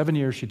 7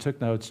 years, she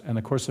took notes, and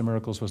The Course in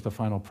Miracles was the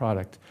final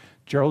product.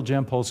 Gerald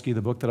Jampolsky,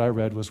 the book that I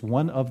read, was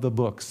one of the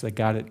books that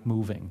got it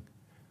moving.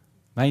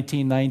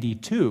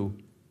 1992,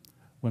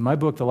 when my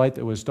book, The Light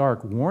That Was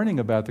Dark, warning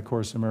about The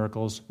Course in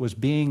Miracles, was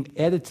being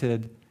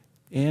edited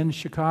in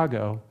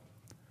Chicago,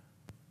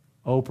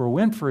 Oprah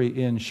Winfrey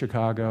in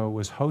Chicago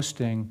was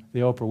hosting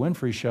the Oprah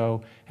Winfrey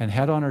Show and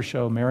had on her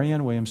show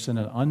Marianne Williamson,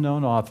 an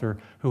unknown author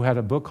who had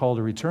a book called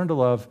A Return to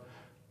Love,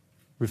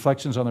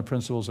 Reflections on the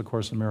Principles of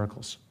Course in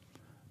Miracles.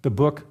 The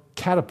book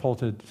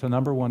catapulted to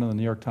 #1 on the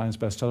New York Times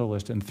bestseller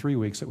list in 3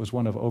 weeks. It was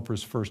one of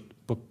Oprah's first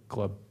book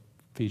club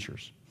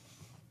features.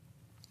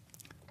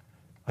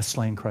 A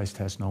slain Christ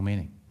has no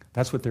meaning.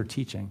 That's what they're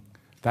teaching.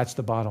 That's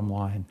the bottom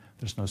line.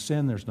 There's no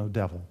sin, there's no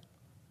devil.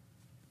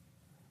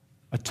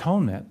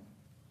 Atonement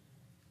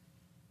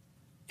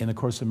in the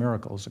Course in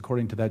Miracles,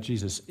 according to that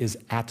Jesus, is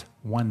at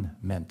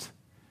one-ment.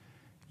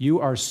 You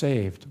are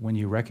saved when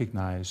you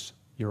recognize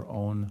your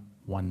own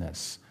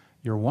oneness.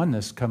 Your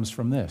oneness comes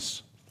from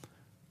this.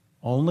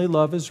 Only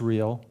love is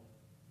real.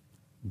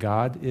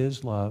 God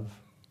is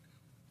love.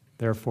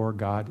 Therefore,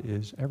 God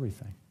is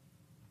everything.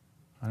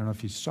 I don't know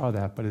if you saw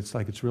that, but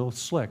it's real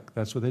slick.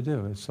 That's what they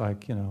do. It's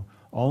like,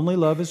 only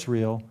love is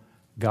real.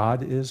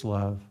 God is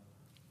love.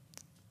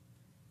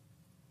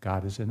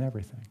 God is in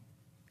everything.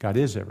 God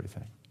is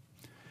everything.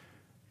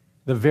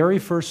 The very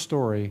first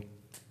story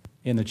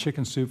in the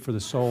Chicken Soup for the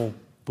Soul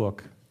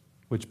book,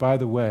 which, by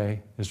the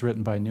way, is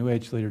written by New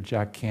Age leader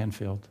Jack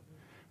Canfield.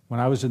 When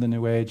I was in the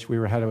New Age, we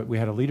had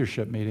a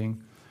leadership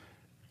meeting,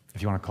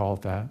 if you want to call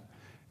it that,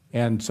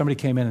 and somebody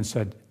came in and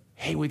said,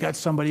 "Hey, we got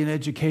somebody in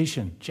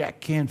education,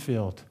 Jack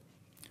Canfield."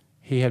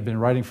 He had been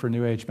writing for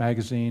New Age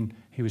magazine.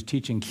 He was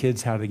teaching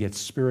kids how to get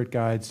spirit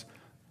guides.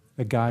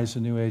 The guy's a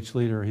New Age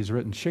leader. He's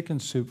written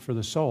Chicken Soup for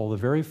the Soul. The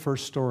very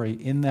first story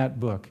in that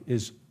book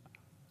is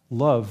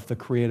love, the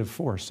creative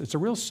force. It's a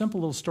real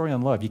simple little story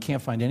on love. You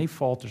can't find any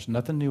fault. There's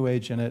nothing New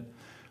Age in it.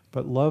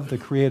 But love, the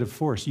creative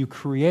force. You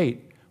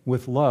create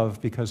with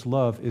love because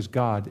love is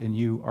God and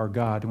you are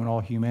God. And when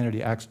all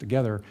humanity acts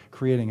together,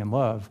 creating in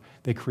love,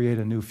 they create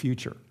a new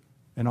future,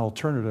 an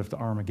alternative to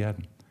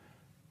Armageddon,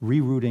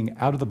 rerouting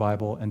out of the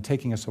Bible and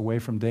taking us away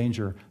from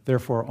danger.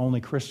 Therefore,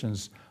 only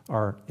Christians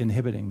are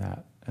inhibiting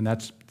that. And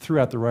that's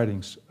throughout the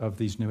writings of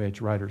these New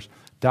Age writers.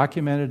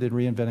 Documented at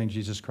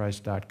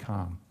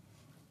reinventingjesuschrist.com.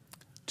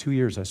 2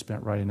 years I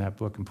spent writing that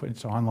book and putting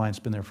it online. It's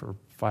been there for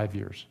 5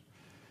 years.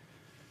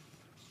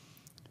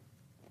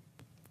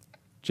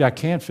 Jack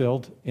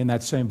Canfield, in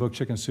that same book,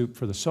 Chicken Soup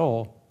for the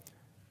Soul,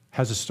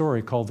 has a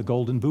story called The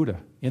Golden Buddha.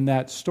 In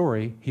that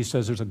story, he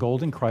says there's a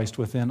golden Christ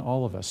within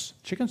all of us.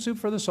 Chicken Soup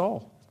for the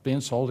Soul,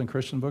 being sold in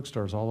Christian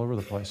bookstores all over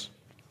the place.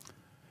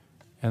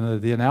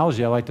 And the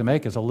analogy I like to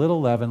make is a little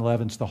leaven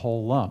leavens the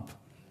whole lump.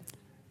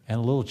 And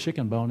a little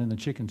chicken bone in the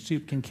chicken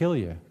soup can kill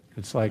you.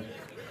 It's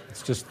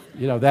just,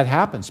 that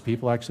happens.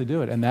 People actually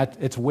do it. And that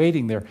it's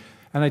waiting there.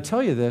 And I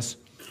tell you this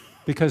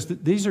because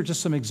these are just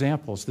some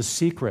examples. The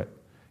Secret,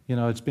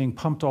 it's being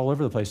pumped all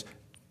over the place.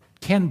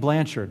 Ken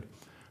Blanchard,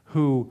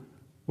 who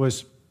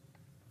was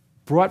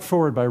brought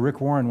forward by Rick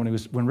Warren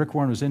when Rick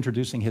Warren was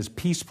introducing his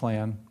peace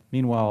plan.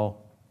 Meanwhile,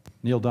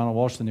 Neil Donald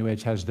Walsh, the New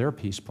Age, has their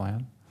peace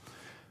plan.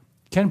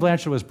 Ken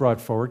Blanchard was brought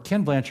forward.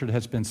 Ken Blanchard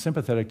has been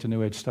sympathetic to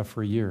New Age stuff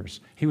for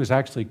years. He was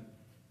actually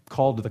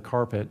called to the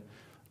carpet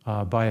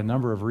by a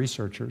number of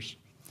researchers.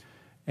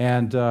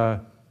 And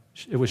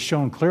it was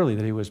shown clearly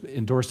that he was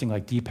endorsing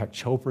like Deepak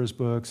Chopra's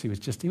books. He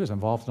was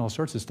involved in all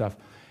sorts of stuff.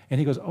 And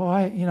he goes,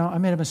 I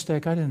made a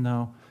mistake. I didn't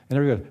know. And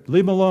everybody goes,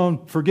 leave him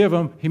alone, forgive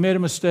him. He made a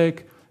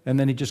mistake. And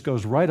then he just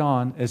goes right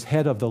on as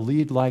head of the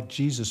Lead Like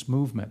Jesus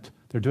movement.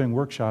 They're doing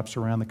workshops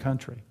around the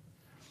country.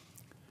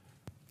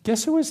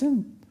 Guess who was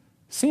in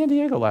San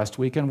Diego last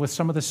weekend with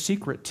some of the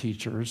Secret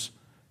teachers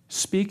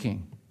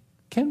speaking?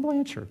 Ken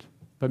Blanchard.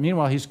 But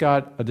meanwhile, he's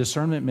got a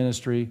discernment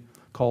ministry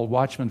called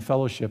Watchman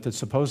Fellowship that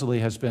supposedly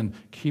has been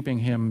keeping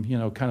him,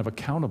 kind of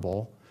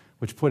accountable,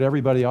 which put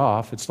everybody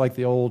off. It's like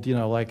the old,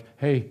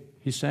 hey,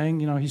 he's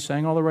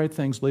saying all the right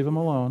things, leave him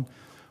alone.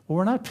 Well,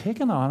 we're not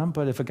picking on him,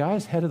 but if a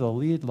guy's head of the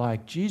Lead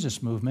Like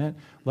Jesus movement,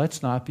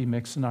 let's not be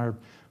mixing our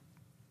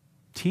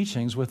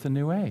teachings with the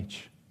New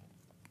Age.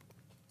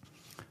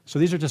 So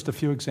these are just a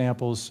few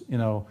examples,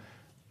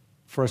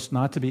 for us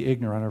not to be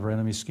ignorant of our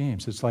enemy's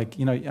schemes. It's like,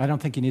 I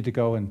don't think you need to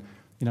go and,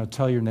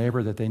 tell your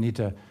neighbor that they need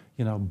to,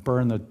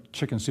 burn the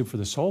Chicken Soup for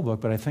the Soul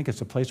book, but I think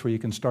it's a place where you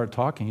can start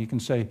talking. You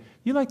can say,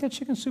 you like that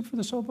Chicken Soup for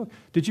the Soul book?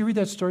 Did you read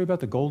that story about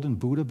the Golden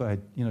Buddha by,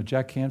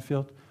 Jack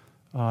Canfield?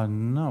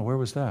 No, where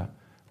was that?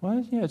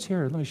 Well, yeah, it's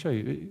here. Let me show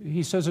you.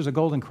 He says there's a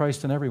golden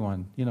Christ in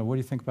everyone. What do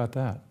you think about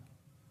that?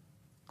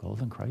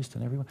 Golden Christ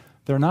in everyone?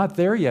 They're not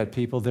there yet,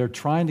 people. They're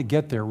trying to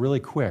get there really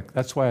quick.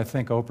 That's why I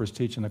think Oprah's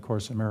teaching the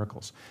Course in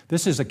Miracles.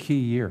 This is a key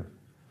year.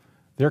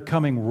 They're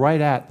coming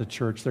right at the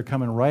church. They're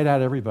coming right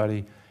at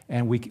everybody.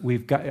 And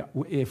we've got,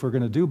 if we're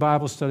going to do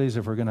Bible studies,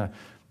 if we're going to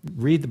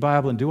read the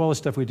Bible and do all the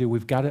stuff we do,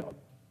 we've got to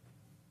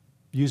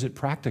use it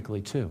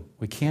practically too.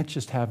 We can't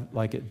just have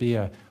it be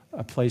a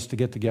place to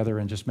get together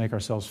and just make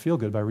ourselves feel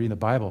good by reading the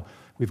Bible.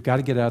 We've got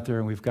to get out there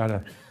and we've got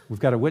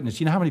to witness.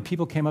 You know how many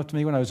people came up to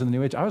me when I was in the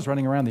New Age? I was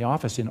running around the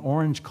office in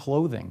orange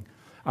clothing.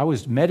 I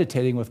was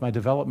meditating with my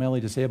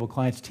developmentally disabled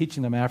clients,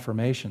 teaching them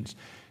affirmations.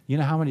 You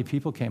know how many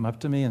people came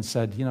up to me and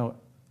said,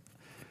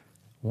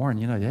 Warren,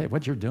 hey,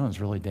 what you're doing is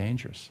really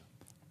dangerous.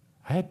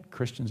 I had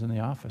Christians in the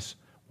office.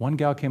 One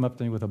gal came up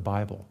to me with a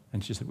Bible,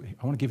 and she said,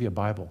 I want to give you a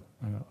Bible.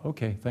 I go,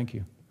 okay, thank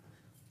you.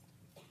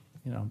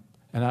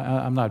 And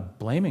I'm not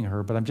blaming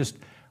her, but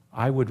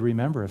I would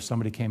remember if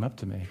somebody came up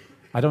to me.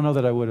 I don't know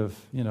that I would have,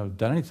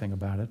 done anything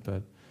about it,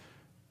 but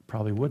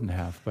probably wouldn't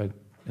have, but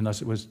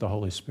unless it was the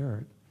Holy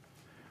Spirit.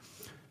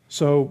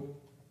 So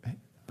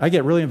I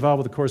get really involved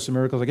with the Course in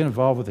Miracles. I get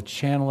involved with a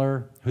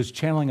channeler who's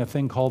channeling a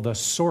thing called the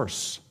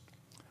Source.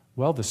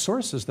 Well, the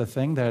Source is the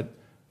thing that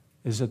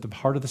is at the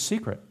heart of the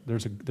secret.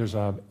 There's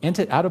a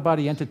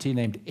out-of-body entity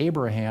named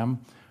Abraham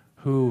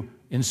who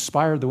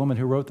inspired the woman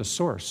who wrote the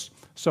Source.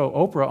 So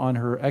Oprah on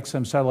her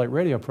XM satellite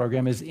radio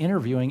program is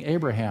interviewing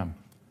Abraham.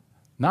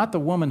 Not the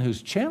woman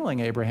who's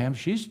channeling Abraham,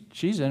 she's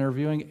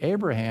interviewing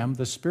Abraham,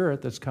 the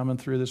spirit that's coming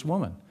through this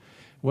woman.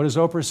 What does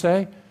Oprah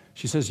say?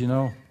 She says,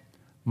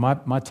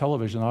 my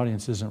television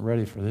audience isn't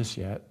ready for this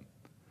yet.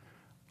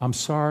 I'm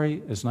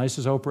sorry, as nice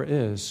as Oprah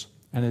is,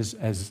 and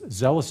as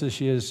zealous as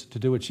she is to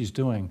do what she's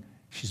doing,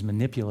 she's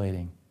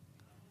manipulating.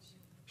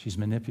 She's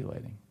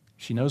manipulating.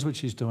 She knows what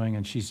she's doing,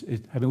 and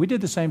we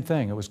did the same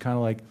thing. It was kind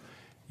of like,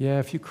 yeah,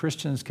 if you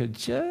Christians could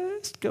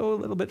just go a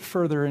little bit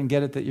further and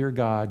get it that you're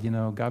God,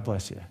 God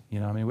bless you.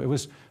 It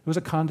was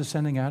a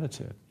condescending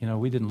attitude.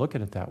 We didn't look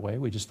at it that way.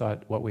 We just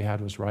thought what we had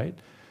was right,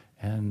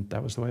 and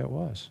that was the way it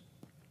was.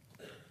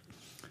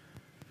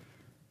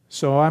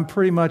 So I'm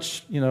pretty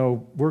much,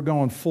 we're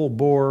going full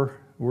bore.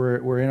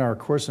 We're in our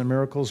Course in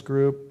Miracles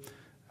group.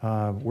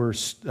 I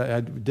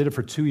did it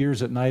for 2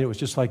 years at night. It was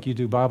just like you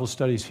do Bible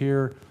studies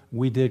here.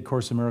 We did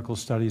Course in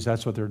Miracles studies.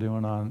 That's what they're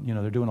doing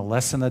they're doing a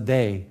lesson a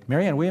day.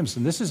 Marianne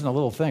Williamson, this isn't a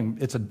little thing.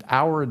 It's an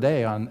hour a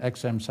day on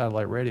XM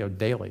satellite radio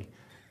daily,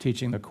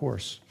 teaching the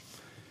Course.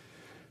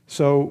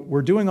 So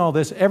we're doing all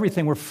this,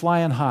 everything. We're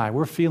flying high.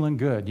 We're feeling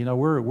good.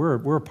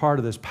 We're a part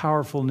of this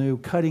powerful, new,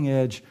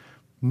 cutting-edge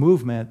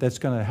movement that's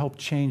going to help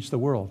change the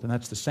world. And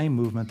that's the same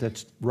movement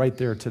that's right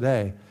there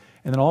today.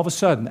 And then all of a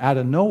sudden, out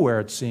of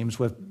nowhere, it seems,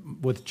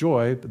 with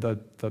Joy,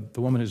 the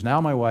woman who's now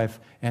my wife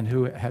and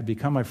who had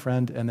become my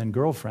friend and then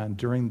girlfriend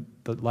during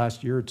the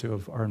last year or two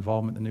of our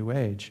involvement in the New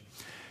Age,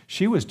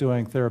 she was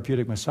doing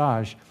therapeutic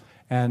massage.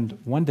 And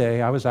one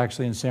day, I was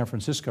actually in San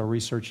Francisco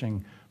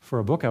researching for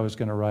a book I was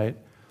going to write.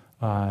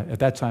 At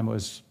that time, it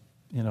was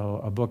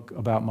a book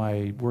about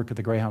my work at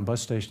the Greyhound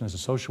bus station as a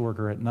social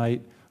worker at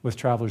night with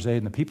Traveler's Aid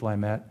and the people I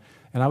met.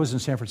 And I was in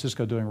San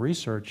Francisco doing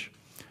research.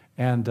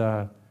 And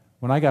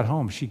when I got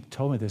home, she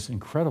told me this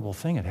incredible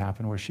thing had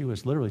happened where she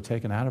was literally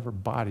taken out of her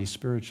body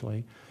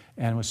spiritually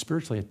and was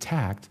spiritually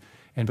attacked.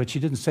 But she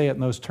didn't say it in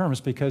those terms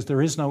because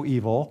there is no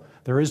evil,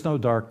 there is no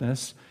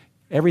darkness.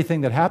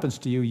 Everything that happens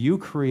to you, you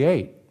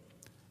create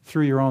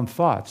through your own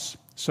thoughts.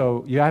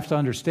 So you have to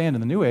understand, in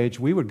the New Age,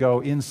 we would go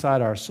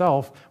inside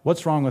ourselves.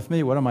 What's wrong with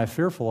me? What am I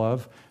fearful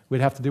of?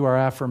 We'd have to do our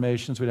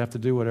affirmations. We'd have to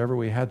do whatever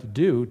we had to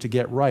do to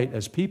get right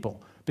as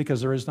people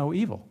because there is no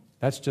evil.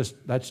 That's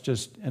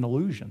just an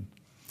illusion.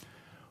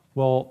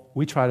 Well,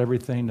 we tried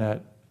everything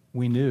that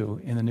we knew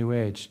in the New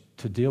Age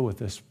to deal with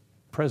this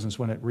presence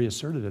when it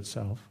reasserted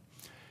itself,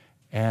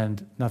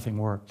 and nothing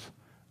worked.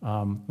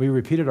 We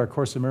repeated our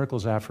Course in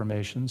Miracles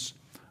affirmations.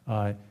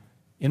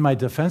 In my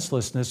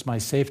defenselessness, my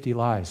safety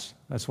lies.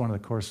 That's one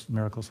of the Course in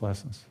Miracles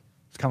lessons.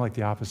 It's kind of like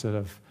the opposite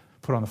of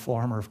put on the full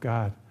armor of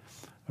God.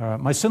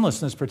 My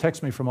sinlessness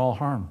protects me from all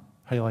harm.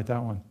 How do you like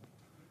that one?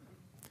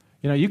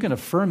 You can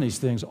affirm these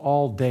things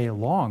all day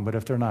long, but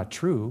if they're not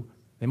true,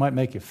 they might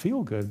make you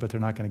feel good, but they're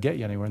not going to get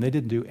you anywhere. And they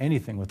didn't do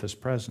anything with this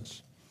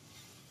presence.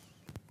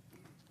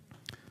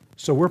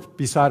 So we're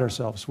beside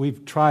ourselves.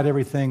 We've tried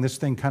everything. This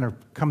thing kind of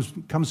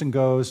comes and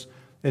goes.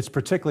 It's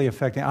particularly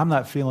affecting, I'm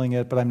not feeling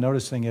it, but I'm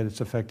noticing it. It's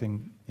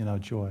affecting,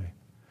 Joy.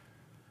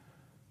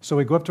 So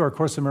we go up to our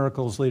Course in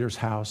Miracles leader's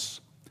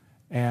house,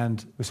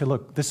 and we say,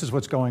 look, this is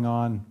what's going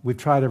on. We've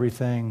tried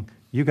everything.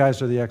 You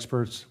guys are the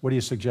experts. What do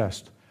you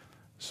suggest?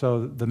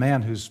 So the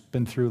man who's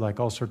been through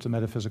all sorts of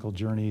metaphysical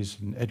journeys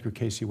and Edgar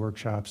Cayce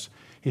workshops,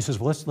 he says,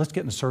 well, let's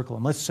get in a circle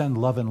and let's send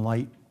love and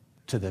light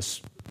to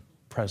this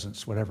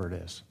presence, whatever it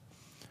is.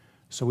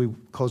 So we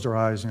closed our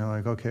eyes,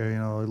 like, okay,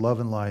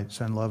 love and light,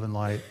 send love and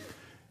light.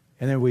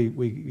 And then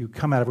we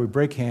come out of it, we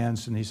break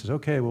hands, and he says,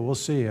 okay, well, we'll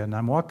see you. And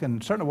I'm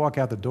starting to walk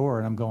out the door,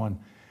 and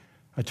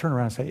I turn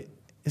around and say,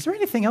 is there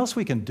anything else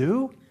we can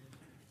do?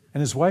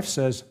 And his wife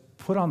says,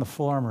 put on the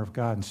full armor of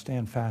God and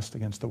stand fast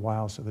against the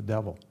wiles of the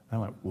devil. And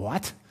I went,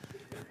 what?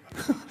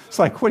 It's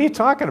like, what are you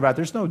talking about?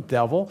 There's no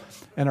devil.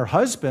 And her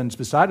husband's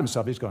beside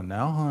himself. He's going,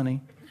 now,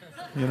 honey,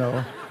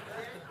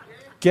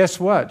 Guess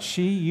what?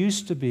 She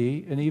used to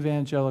be an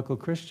evangelical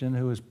Christian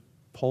who was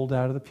pulled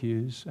out of the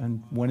pews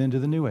and went into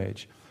the New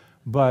Age.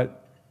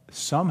 But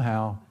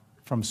somehow,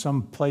 from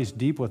some place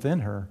deep within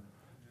her,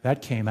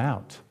 that came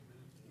out.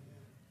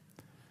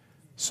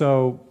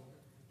 So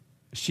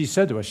she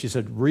said to us, she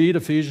said, read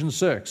Ephesians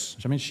 6.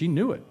 I mean, she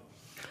knew it.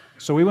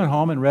 So we went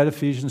home and read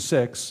Ephesians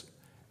 6,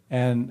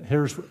 and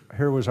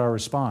here was our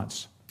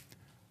response.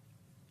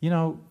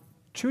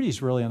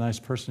 Trudy's really a nice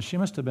person. She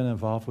must have been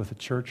involved with a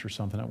church or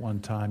something at one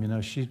time.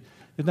 Isn't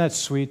that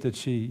sweet that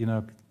she,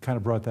 kind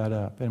of brought that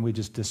up, and we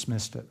just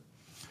dismissed it.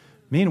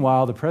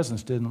 Meanwhile, the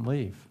presence didn't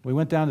leave. We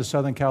went down to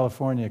Southern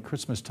California at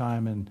Christmas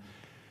time in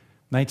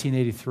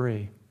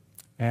 1983,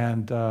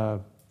 and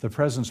the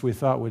presence we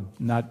thought would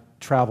not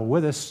travel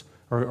with us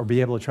or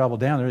be able to travel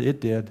down there, it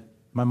did.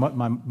 My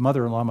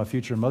mother-in-law, my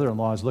future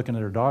mother-in-law, is looking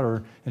at her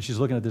daughter, and she's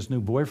looking at this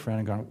new boyfriend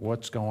and going,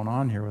 what's going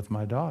on here with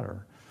my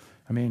daughter?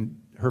 I mean,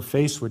 Joy's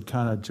face would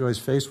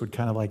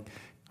kind of like,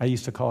 I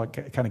used to call it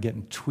kind of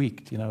getting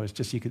tweaked. It's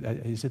just,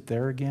 is it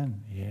there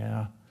again?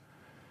 Yeah.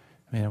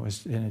 I mean,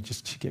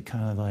 she'd get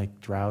kind of like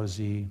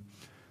drowsy.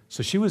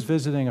 So she was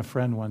visiting a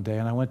friend one day,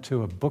 and I went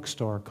to a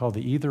bookstore called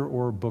the Either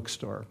Or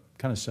Bookstore,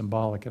 kind of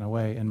symbolic in a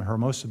way, in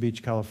Hermosa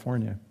Beach,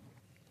 California.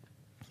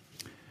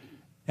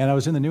 And I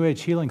was in the New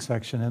Age healing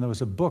section, and there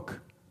was a book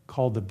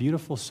called The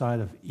Beautiful Side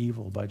of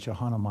Evil by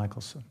Johanna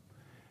Michelson.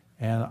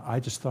 And I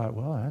just thought,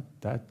 well,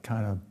 that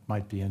kind of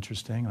might be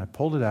interesting. And I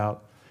pulled it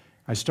out.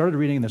 I started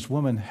reading, and this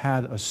woman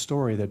had a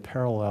story that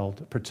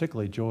paralleled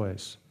particularly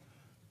Joy's,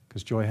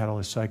 because Joy had all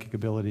this psychic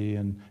ability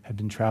and had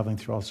been traveling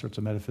through all sorts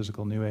of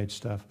metaphysical New Age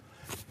stuff.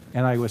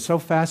 And I was so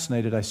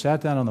fascinated, I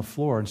sat down on the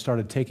floor and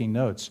started taking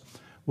notes.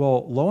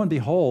 Well, lo and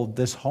behold,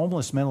 this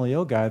homeless mentally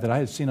ill guy that I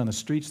had seen on the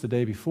streets the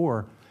day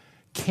before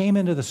came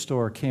into the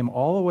store, came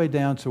all the way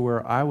down to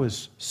where I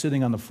was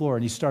sitting on the floor,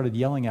 and he started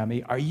yelling at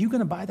me, are you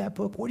going to buy that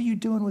book? What are you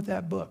doing with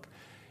that book?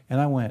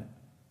 And I went,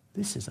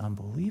 this is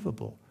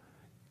unbelievable.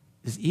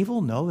 Does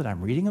evil know that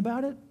I'm reading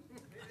about it?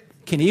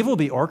 Can evil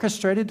be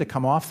orchestrated to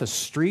come off the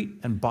street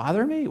and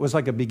bother me? It was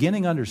like a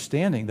beginning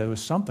understanding there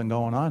was something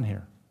going on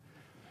here.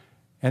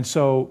 And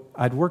so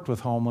I'd worked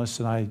with homeless,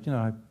 and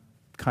I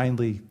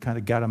kindly kind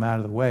of got them out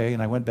of the way,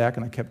 and I went back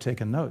and I kept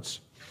taking notes.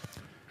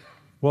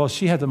 Well,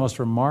 she had the most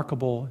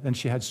remarkable, and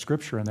she had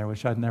scripture in there,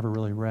 which I'd never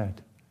really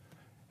read.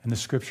 And the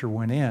scripture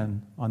went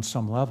in on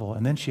some level.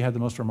 And then she had the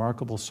most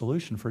remarkable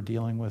solution for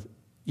dealing with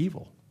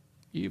evil.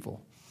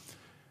 Evil.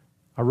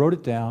 I wrote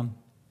it down.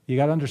 You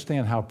got to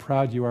understand how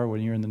proud you are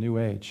when you're in the New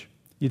Age.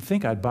 You'd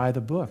think I'd buy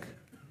the book.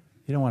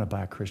 You don't want to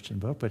buy a Christian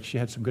book, but she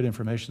had some good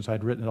information, so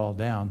I'd written it all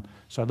down.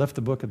 So I left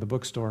the book at the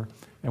bookstore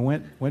and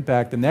went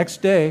back. The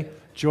next day,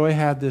 Joy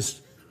had this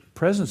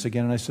presence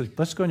again, and I said,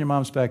 let's go in your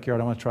mom's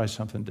backyard. I want to try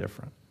something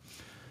different.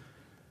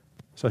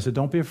 So I said,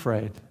 don't be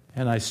afraid.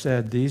 And I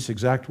said these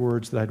exact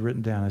words that I'd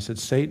written down. I said,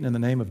 Satan, in the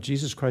name of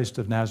Jesus Christ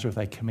of Nazareth,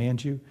 I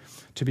command you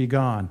to be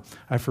gone.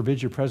 I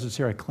forbid your presence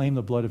here. I claim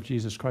the blood of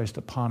Jesus Christ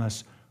upon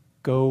us.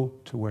 Go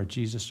to where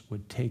Jesus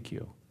would take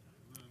you.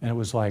 And it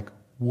was like,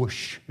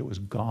 whoosh, it was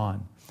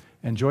gone.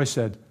 And Joy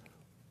said,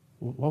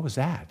 what was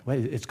that?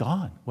 Wait, it's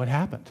gone. What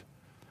happened?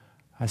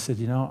 I said,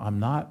 I'm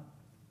not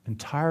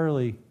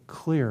entirely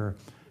clear,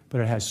 but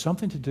it has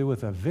something to do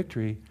with a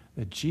victory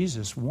that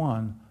Jesus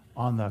won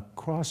on the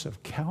cross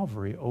of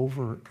Calvary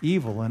over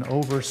evil and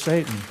over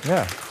Satan.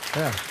 Yeah.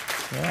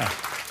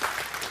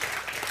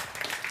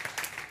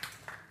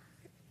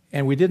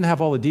 And we didn't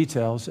have all the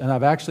details, and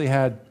I've actually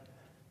had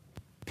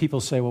people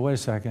say, well, wait a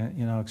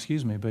second,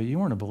 excuse me, but you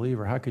weren't a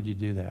believer. How could you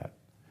do that?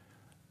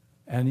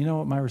 And you know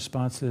what my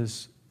response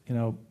is?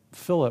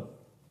 Philip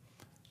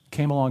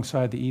came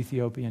alongside the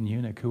Ethiopian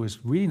eunuch who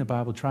was reading the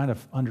Bible, trying to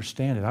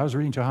understand it. I was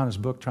reading Johanna's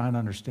book, trying to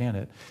understand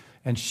it.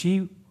 And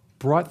she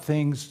brought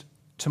things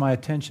to my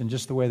attention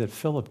just the way that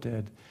Philip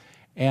did.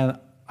 And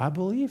I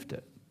believed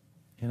it.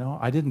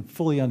 I didn't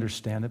fully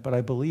understand it, but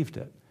I believed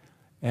it.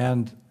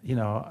 And,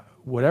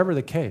 whatever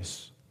the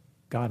case,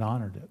 God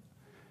honored it.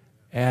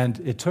 And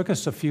it took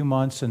us a few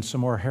months and some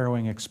more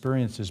harrowing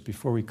experiences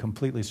before we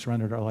completely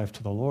surrendered our life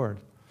to the Lord.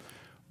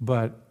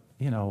 But,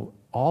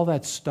 all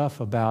that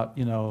stuff about,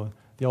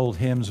 the old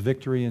hymns,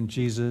 Victory in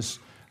Jesus.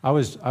 I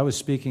was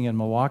speaking in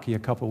Milwaukee a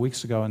couple of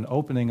weeks ago, and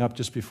opening up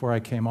just before I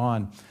came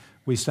on,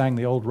 we sang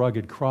the old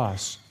Rugged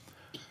Cross.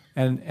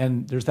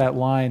 And there's that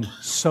line,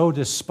 so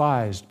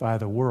despised by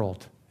the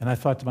world. And I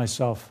thought to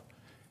myself,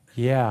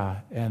 yeah,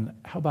 and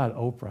how about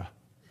Oprah?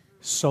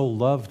 So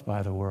loved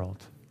by the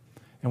world.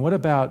 And what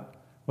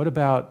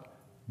about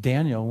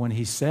Daniel when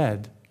he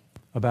said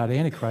about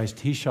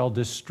Antichrist, he shall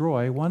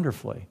destroy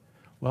wonderfully?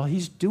 Well,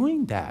 he's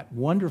doing that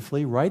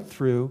wonderfully right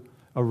through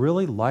a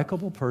really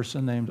likable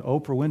person named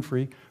Oprah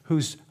Winfrey,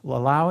 who's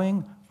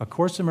allowing A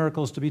Course in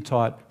Miracles to be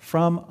taught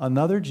from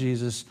another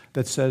Jesus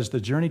that says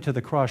the journey to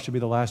the cross should be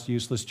the last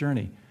useless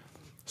journey,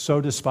 so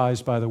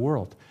despised by the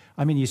world.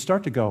 I mean, you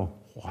start to go,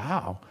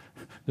 wow,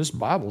 this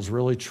Bible's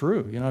really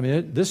true. You know, I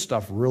mean, this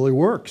stuff really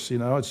works. You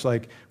know, it's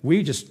like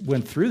we just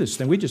went through this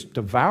thing. We just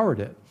devoured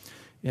it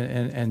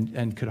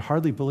and could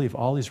hardly believe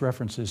all these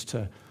references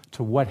to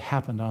what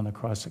happened on the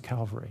cross at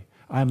Calvary.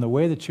 I am the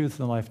way, the truth,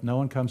 and the life. No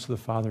one comes to the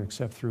Father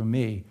except through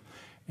me.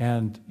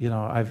 And, you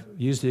know, I've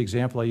used the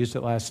example, I used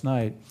it last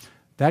night.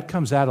 That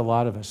comes at a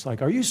lot of us.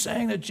 Like, are you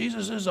saying that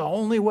Jesus is the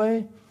only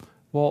way?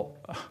 Well,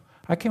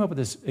 I came up with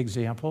this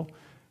example.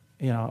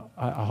 You know,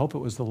 I hope it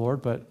was the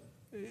Lord, but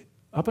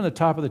up on the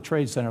top of the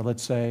Trade Center,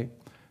 let's say,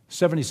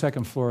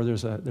 72nd floor,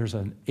 there's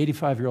an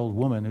 85-year-old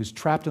woman who's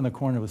trapped in the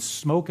corner with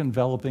smoke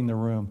enveloping the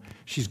room.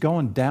 She's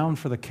going down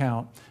for the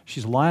count.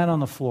 She's lying on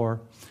the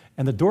floor,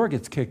 and the door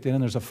gets kicked in,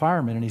 and there's a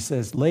fireman, and he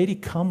says, "Lady,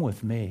 come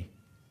with me."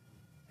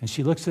 And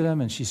she looks at him,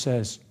 and she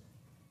says,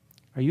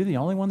 "Are you the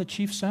only one the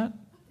chief sent?"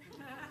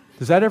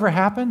 Does that ever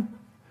happen?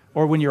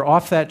 Or when you're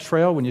off that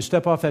trail, when you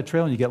step off that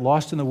trail and you get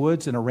lost in the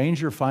woods and a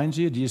ranger finds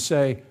you, do you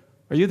say,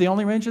 "Are you the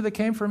only ranger that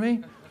came for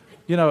me?"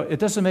 You know, it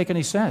doesn't make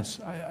any sense.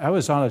 I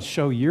was on a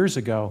show years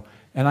ago,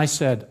 and I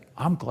said,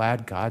 I'm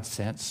glad God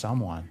sent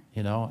someone,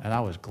 you know, and I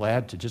was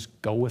glad to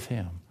just go with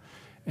him.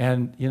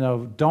 And, you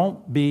know,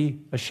 don't be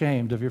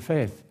ashamed of your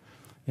faith.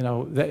 You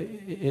know,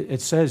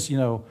 it says, you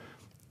know,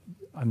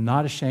 I'm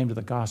not ashamed of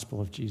the gospel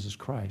of Jesus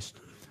Christ.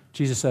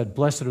 Jesus said,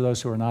 blessed are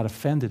those who are not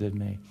offended in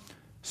me.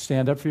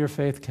 Stand up for your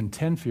faith,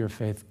 contend for your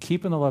faith,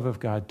 keep in the love of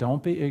God.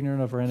 Don't be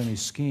ignorant of our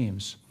enemy's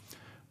schemes.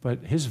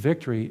 But his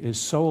victory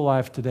is so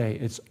alive today,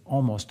 it's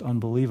almost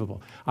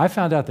unbelievable. I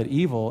found out that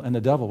evil and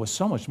the devil was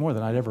so much more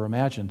than I'd ever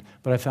imagined,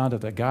 but I found out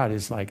that God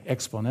is like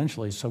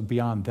exponentially, so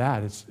beyond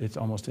that, it's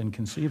almost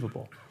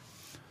inconceivable.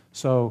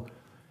 So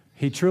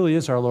he truly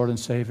is our Lord and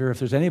Savior. If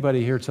there's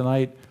anybody here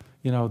tonight,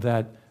 you know,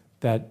 that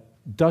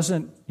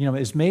doesn't, you know,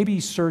 is maybe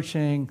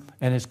searching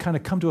and has kind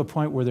of come to a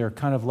point where they're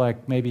kind of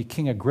like maybe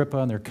King Agrippa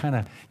and they're kind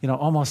of, you know,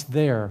 almost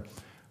there,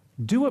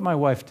 do what my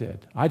wife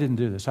did. I didn't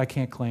do this. I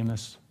can't claim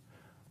this.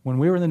 When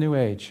we were in the New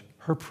Age,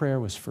 her prayer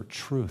was for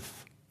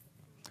truth.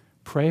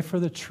 Pray for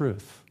the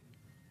truth.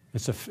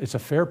 It's a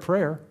fair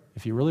prayer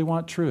if you really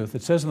want truth.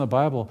 It says in the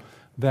Bible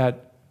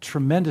that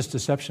tremendous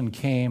deception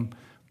came,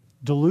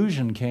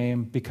 delusion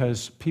came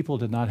because people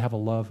did not have a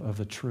love of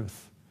the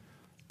truth.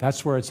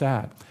 That's where it's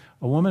at.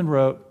 A woman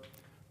wrote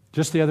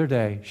just the other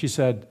day, she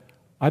said,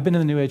 I've been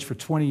in the New Age for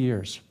 20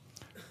 years.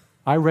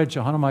 I read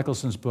Johanna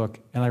Michaelson's book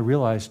and I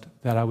realized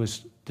that I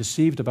was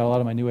deceived about a lot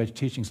of my New Age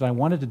teachings and I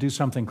wanted to do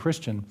something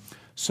Christian.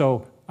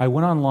 So I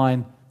went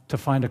online to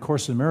find A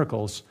Course in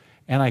Miracles,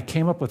 and I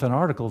came up with an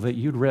article that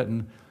you'd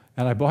written,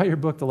 and I bought your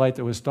book, The Light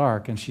That Was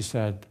Dark, and she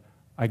said,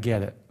 I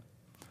get it.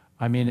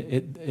 I mean,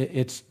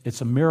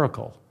 it's a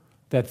miracle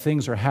that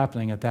things are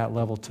happening at that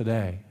level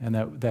today, and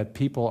that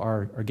people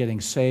are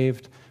getting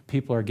saved,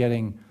 people are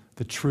getting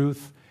the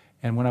truth.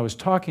 And when I was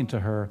talking to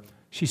her,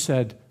 she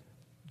said,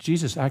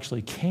 Jesus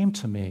actually came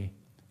to me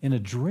in a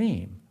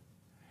dream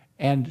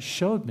and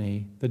showed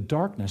me the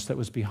darkness that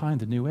was behind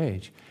the New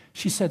Age.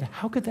 She said,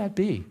 how could that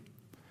be?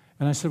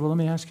 And I said, well, let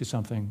me ask you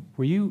something.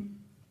 Were you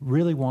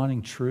really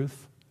wanting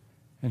truth?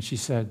 And she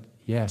said,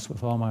 yes,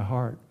 with all my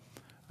heart.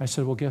 I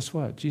said, well, guess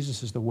what?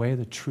 Jesus is the way,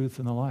 the truth,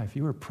 and the life.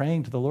 You were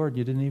praying to the Lord, and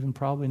you didn't even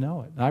probably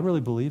know it. And I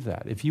really believe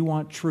that. If you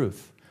want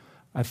truth,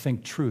 I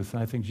think truth,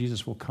 and I think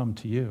Jesus will come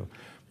to you.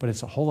 But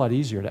it's a whole lot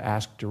easier to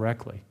ask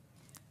directly.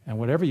 And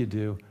whatever you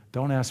do,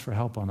 don't ask for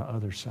help on the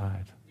other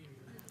side.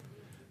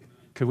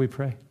 Could we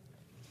pray?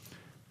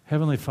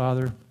 Heavenly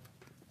Father,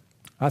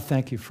 I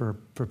thank you for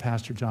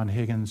Pastor John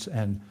Higgins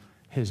and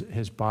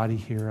his body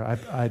here.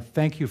 I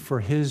thank you for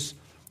his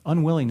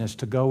unwillingness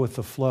to go with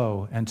the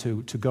flow and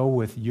to go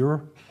with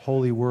your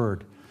holy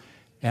word.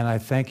 And I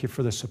thank you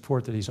for the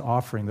support that he's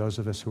offering those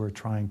of us who are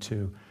trying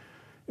to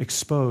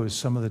expose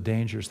some of the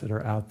dangers that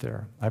are out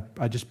there.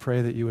 I just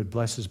pray that you would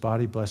bless his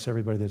body, bless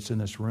everybody that's in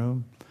this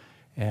room.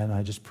 And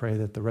I just pray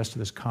that the rest of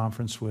this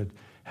conference would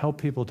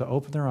help people to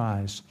open their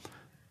eyes,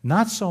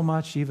 not so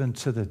much even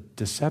to the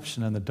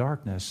deception and the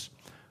darkness,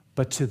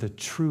 but to the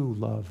true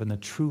love and the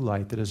true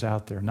light that is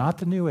out there. Not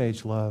the New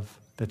Age love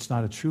that's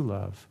not a true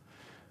love.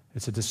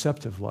 It's a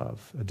deceptive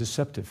love, a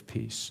deceptive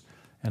peace.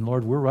 And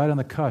Lord, we're right on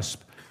the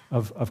cusp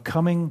of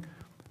coming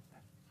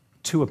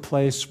to a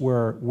place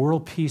where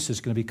world peace is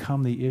going to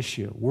become the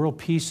issue. World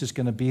peace is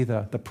going to be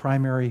the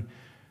primary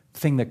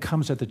thing that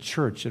comes at the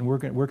church, and we're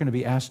going to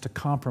be asked to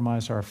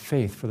compromise our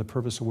faith for the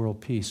purpose of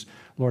world peace.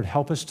 Lord,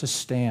 help us to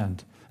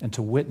stand and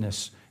to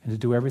witness and to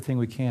do everything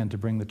we can to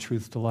bring the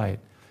truth to light.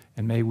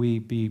 And may we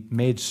be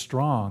made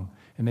strong,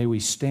 and may we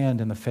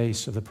stand in the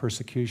face of the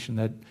persecution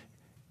that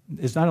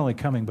is not only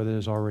coming, but it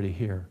is already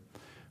here.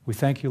 We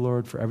thank you,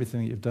 Lord, for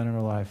everything that you've done in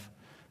our life.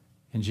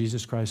 In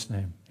Jesus Christ's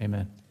name,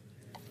 amen.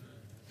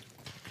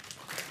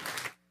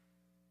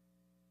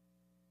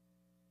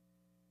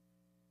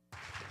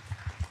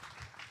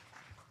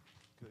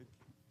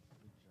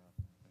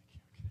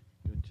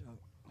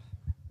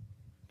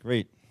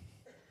 Great.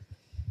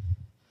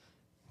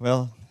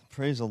 Well,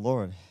 praise the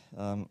Lord.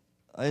 I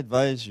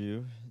advise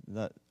you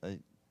that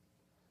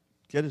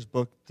get his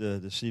book,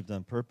 Deceived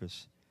on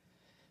Purpose,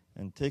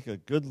 and take a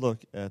good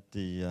look at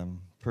the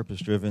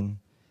purpose-driven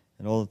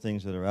and all the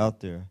things that are out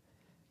there,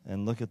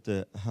 and look at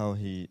how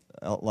he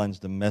outlines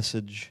the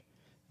message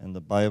and the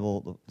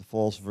Bible, the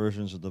false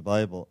versions of the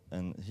Bible,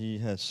 and he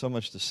has so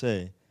much to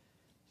say.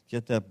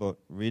 Get that book,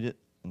 read it,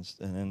 and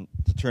then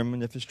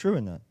determine if it's true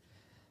or not.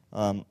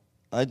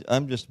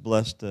 I'm just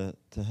blessed to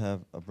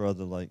have a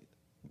brother like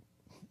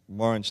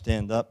Warren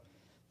stand up.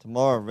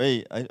 Tomorrow,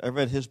 Ray, I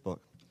read his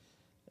book,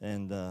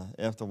 and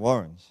after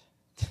Warren's,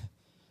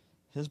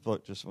 his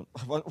book just went,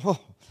 whoa.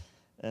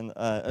 And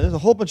there's a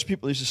whole bunch of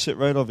people who used to sit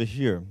right over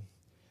here.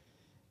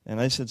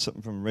 And I said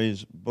something from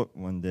Ray's book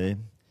one day,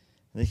 and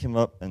they came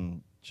up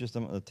and just,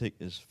 I'm going to take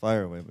his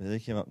fire away, but they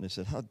came up and they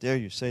said, "How dare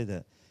you say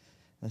that?"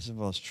 And I said,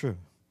 "Well, it's true."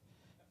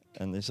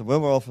 And they said,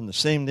 "Well, we're all from the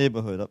same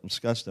neighborhood up in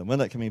Scottsdale. We're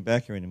not coming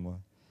back here anymore."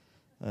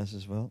 And I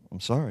said, "Well, I'm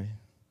sorry."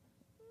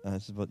 And I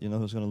said, "But you know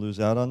who's going to lose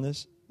out on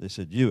this?" They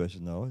said, "You." I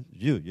said, "No,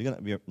 you. You're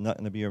not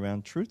going to be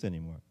around truth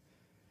anymore.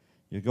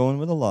 You're going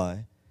with a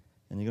lie,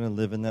 and you're going to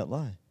live in that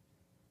lie.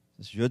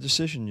 It's your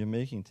decision you're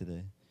making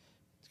today.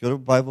 Go to a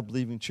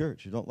Bible-believing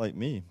church. You don't like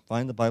me,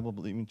 find a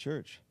Bible-believing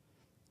church.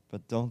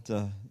 But don't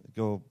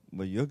go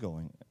where you're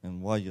going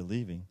and why you're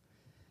leaving."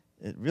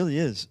 It really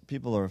is.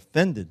 People are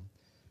offended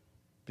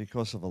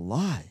because of a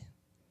lie,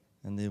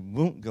 and they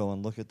won't go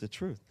and look at the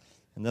truth.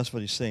 And that's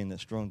what he's saying, that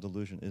strong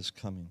delusion is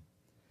coming.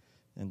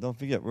 And don't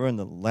forget, we're in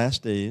the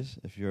last days.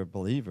 If you're a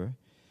believer,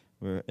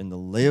 we're in the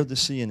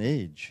Laodicean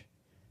age.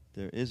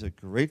 There is a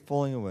great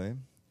falling away.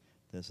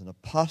 There's an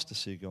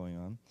apostasy going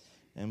on,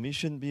 and we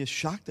shouldn't be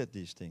shocked at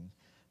these things.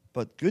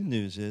 But good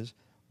news is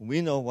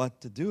we know what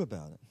to do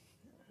about it.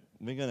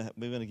 We're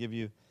going to give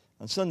you,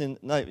 on Sunday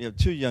night, we have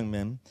two young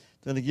men.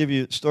 They're going to give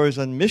you stories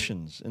on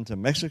missions into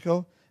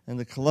Mexico and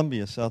to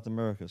Colombia, South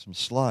America, some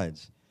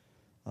slides.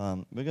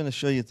 We're going to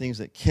show you things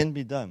that can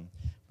be done.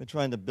 We're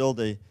trying to build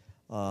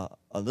a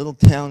little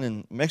town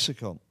in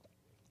Mexico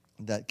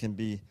that can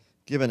be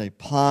given a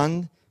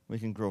pond. We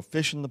can grow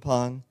fish in the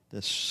pond.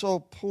 They're so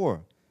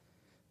poor.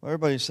 Well,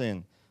 everybody's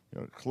saying,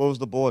 close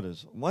the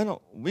borders. Why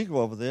don't we go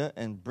over there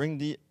and bring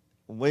the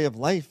way of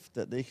life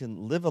that they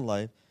can live a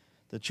life?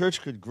 The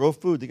church could grow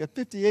food. They got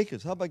 50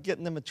 acres. How about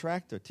getting them a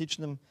tractor,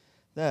 teaching them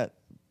that?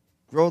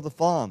 Grow the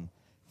farm,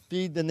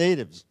 feed the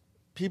natives.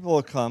 People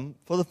will come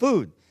for the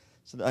food.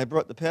 So I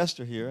brought the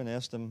pastor here and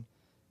asked him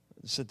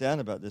to sit down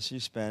about this.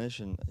 He's Spanish,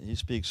 and he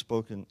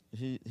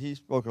he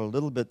spoke a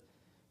little bit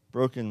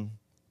broken.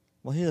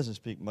 Well, he doesn't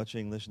speak much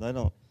English, and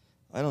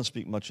I don't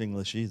speak much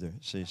English either,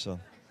 see, so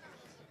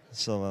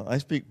I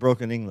speak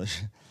broken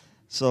English.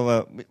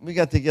 So we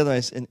got together,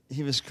 and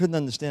he couldn't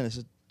understand. I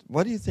said,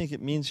 "What do you think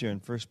it means here in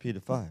 1 Peter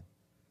 5? It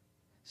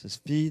says,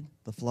 feed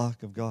the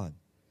flock of God.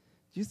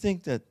 Do you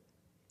think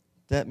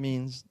that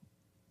means,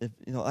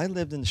 I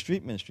lived in the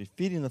street ministry.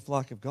 Feeding the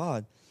flock of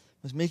God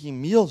was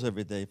making meals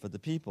every day for the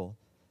people,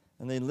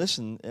 and they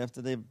listened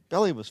after their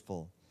belly was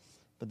full.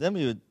 But then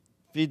we would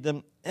feed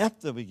them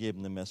after we gave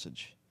them the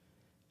message.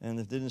 And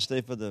if they didn't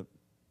stay for the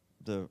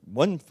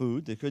one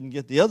food, they couldn't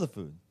get the other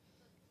food.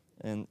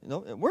 And,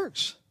 it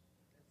works.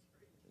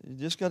 You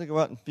just got to go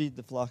out and feed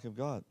the flock of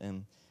God.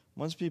 And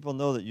once people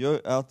know that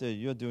you're out there,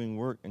 you're doing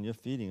work, and you're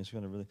feeding, it's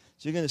going to really...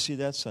 So you're going to see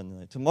that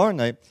Sunday night. Tomorrow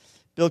night,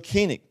 Bill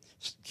Koenig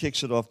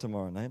kicks it off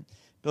tomorrow night.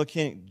 Bill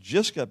Koenig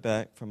just got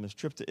back from his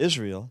trip to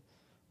Israel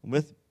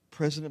with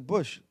President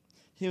Bush.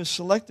 He was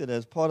selected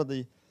as part of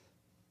the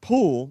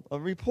pool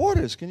of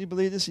reporters. Can you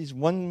believe this? He's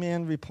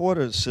one-man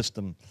reporter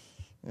system.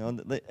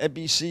 The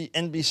ABC,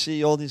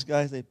 NBC, all these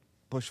guys,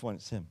 Bush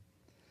wants him.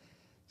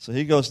 So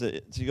he goes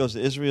to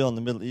Israel and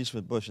the Middle East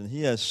with Bush, and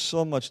he has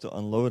so much to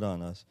unload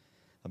on us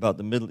about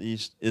the Middle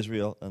East,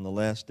 Israel, and the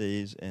last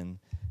days and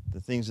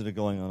the things that are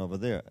going on over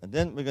there. And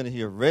then we're going to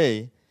hear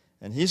Ray,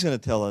 and he's going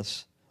to tell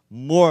us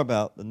more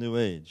about the New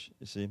Age,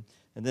 you see.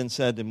 And then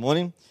Saturday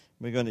morning,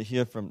 we're going to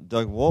hear from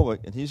Doug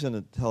Warwick, and he's going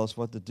to tell us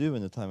what to do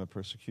in the time of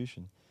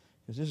persecution,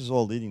 because this is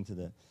all leading to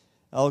that.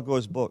 Al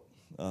Gore's book,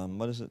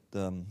 what is it?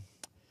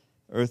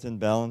 Earth in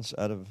Balance,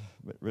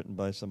 written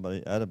by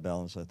somebody, Out of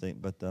Balance, I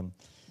think, but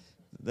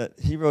that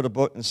he wrote a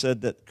book and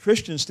said that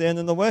Christians stand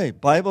in the way.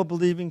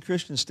 Bible-believing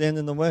Christians stand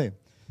in the way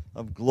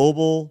of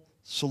global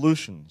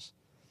solutions.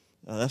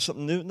 That's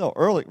something new? No,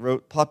 Ehrlich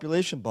wrote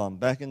Population Bomb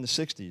back in the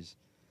 60s.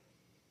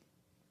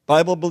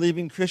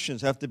 Bible-believing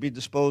Christians have to be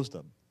disposed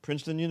of.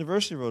 Princeton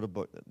University wrote a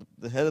book,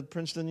 the head of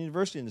Princeton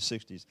University in the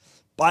 60s.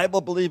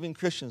 Bible-believing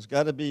Christians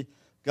got to be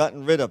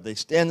gotten rid of. They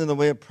stand in the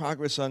way of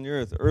progress on the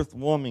earth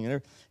warming.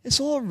 And it's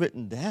all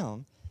written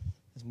down.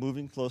 It's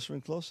moving closer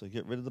and closer.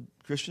 Get rid of the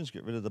Christians,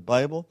 get rid of the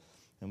Bible,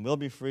 and we'll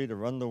be free to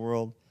run the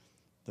world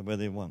the way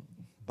they want.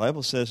 The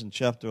Bible says in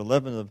chapter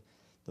 11 of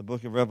the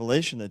book of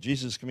Revelation that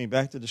Jesus is coming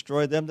back to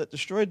destroy them that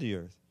destroyed the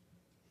earth.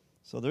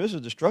 So there is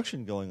a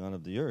destruction going on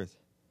of the earth,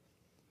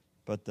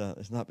 but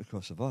it's not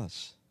because of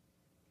us.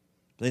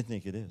 They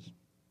think it is.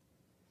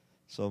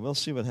 So we'll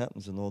see what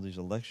happens in all these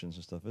elections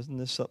and stuff. Isn't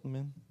this something,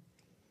 man?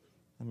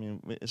 I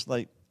mean, it's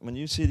like when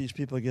you see these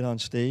people get on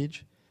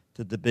stage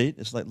to debate,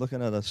 it's like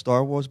looking at a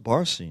Star Wars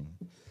bar scene,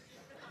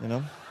 you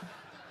know?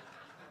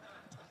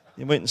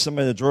 You're waiting for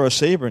somebody to draw a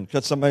saber and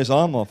cut somebody's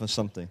arm off or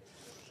something.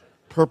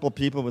 Purple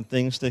people with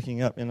things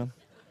sticking up, you know?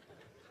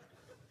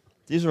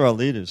 These are our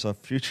leaders, our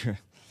future.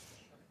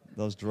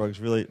 Those drugs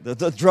really,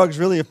 the drugs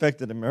really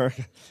affected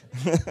America.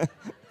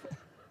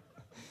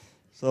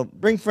 So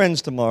bring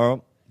friends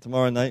tomorrow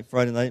night,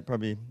 Friday night,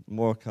 probably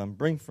more come.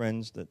 Bring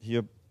friends that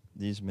hear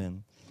these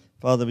men.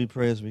 Father, we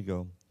pray as we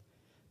go.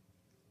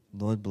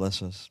 Lord,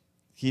 bless us.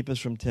 Keep us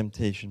from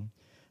temptation.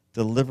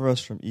 Deliver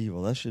us from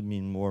evil. That should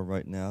mean more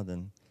right now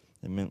than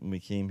it meant when we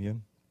came here.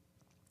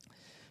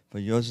 For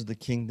yours is the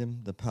kingdom,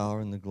 the power,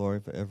 and the glory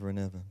forever and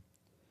ever.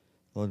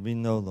 Lord, we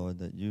know, Lord,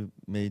 that you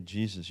made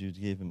Jesus. You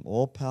gave him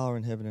all power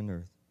in heaven and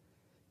earth.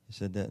 You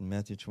said that in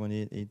Matthew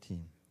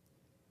 28:18.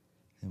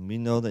 And we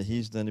know that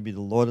he's going to be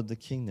the Lord of the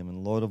kingdom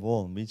and Lord of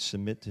all, and we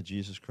submit to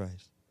Jesus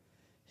Christ.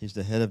 He's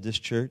the head of this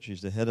church.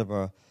 He's the head of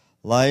our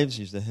lives.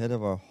 He's the head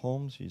of our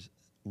homes. He's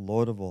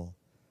Lord of all.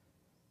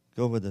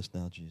 Go with us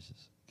now,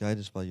 Jesus. Guide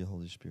us by your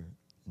Holy Spirit.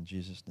 In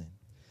Jesus' name.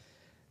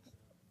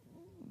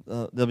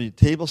 There'll be a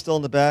table still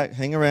in the back.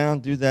 Hang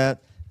around. Do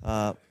that.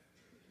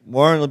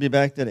 Warren will be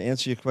back there to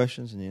answer your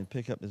questions, and you can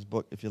pick up his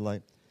book if you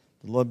like.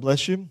 The Lord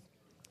bless you.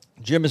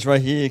 Jim is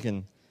right here. You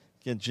can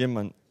get Jim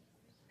on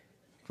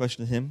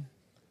question him.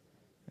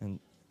 And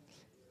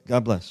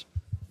God bless.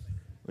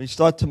 We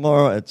start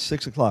tomorrow at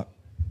 6 o'clock.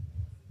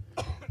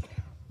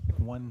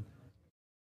 One